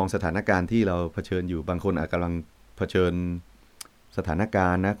มื่อเรามองสถานการณ์ที่เราเผชิญอยู่บางคนอาจกำลังเผชิญสถานกา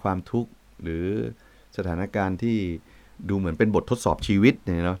รณ์นะความทุกข์หรือสถานการณ์ที่ดูเหมือนเป็นบททดสอบชีวิตเ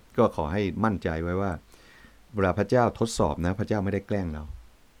นี่ยเนาะก็ขอให้มั่นใจไว้ว่าเวลาพระเจ้าทดสอบนะพระเจ้าไม่ได้แกล้งเรา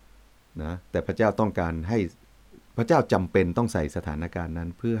นะแต่พระเจ้าต้องการให้พระเจ้าจำเป็นต้องใส่สถานการณ์นั้น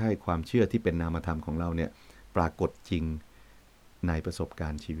เพื่อให้ความเชื่อที่เป็นนามธรรมของเราเนี่ยปรากฏจริงในประสบกา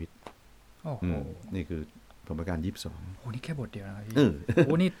รณ์ชีวิตนี่คือธรรมการ22โอ้นี่แค่บทเดียวนะครับพี่โ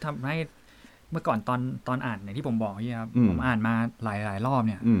อ้นี่ทำให้เมื่อก่อนตอนอ่านอย่างที่ผมบอกพี่ครับผมอ่านมาหลายรอบ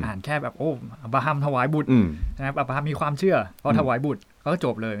เนี่ยอ่านแค่แบบอับราฮัมถวายบุตรนะครับอับราฮัมมีความเชื่อเพราะถวายบุตรก็จ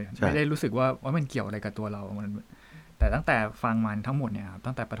บเลยไม่ได้รู้สึกว่ามันเกี่ยวอะไรกับตัวเราแต่ตั้งแต่ฟังมันทั้งหมดเนี่ยครับ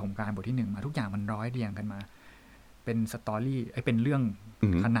ตั้งแต่ปฐมกาลบทที่1มาทุกอย่างมันร้อยเรียงกันมาเป็นสตอรี่เป็นเรื่อง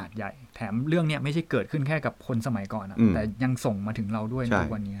ขนาดใหญ่แถมเรื่องเนี้ยไม่ใช่เกิดขึ้นแค่กับคนสมัยก่อนนะแต่ยังส่งมาถึงเราด้วยในทุ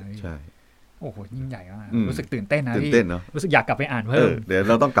กวันนี้ใช่โอ้โหยิ่งใหญ่มากรู้สึกตื่นเต้นนะพี่รู้สึกอยากกลับไปอ่านเพิ่มเดี๋ยว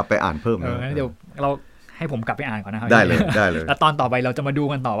เราต้องกลับไปอ่านเพิ่มเดี๋ยวเราให้ผมกลับไปอ่านก่อนนะครับได้เลยแล้วตอนต่อไปเราจะมาดู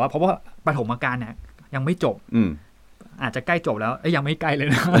กันต่อว่าเพราะว่าปฐมกาลเนี่ยยังไม่จบอาจจะใกล้จบแล้วยังไม่ใกล้เลย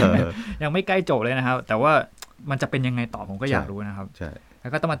นะยังไม่ใกล้จบเลยนะครับแต่ว่ามันจะเป็นยังไงต่อผมก็อยากรู้นะครับแล้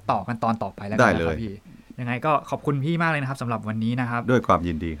วก็ต้องมาต่อกันตอนต่อไปแล้วกันนะครับพี่ยังไงก็ขอบคุณพี่มากเลยนะครับสำหรับวันนี้นะครับด้วยความ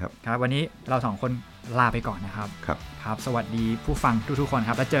ยินดีครับครับวันนี้เรา2คนลาไปก่อนนะครับครับสวัสดีผู้ฟังทุกๆคนค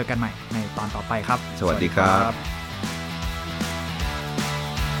รับแล้วเจอกันใหม่ในตอนต่อไปครับสวัสดีครับ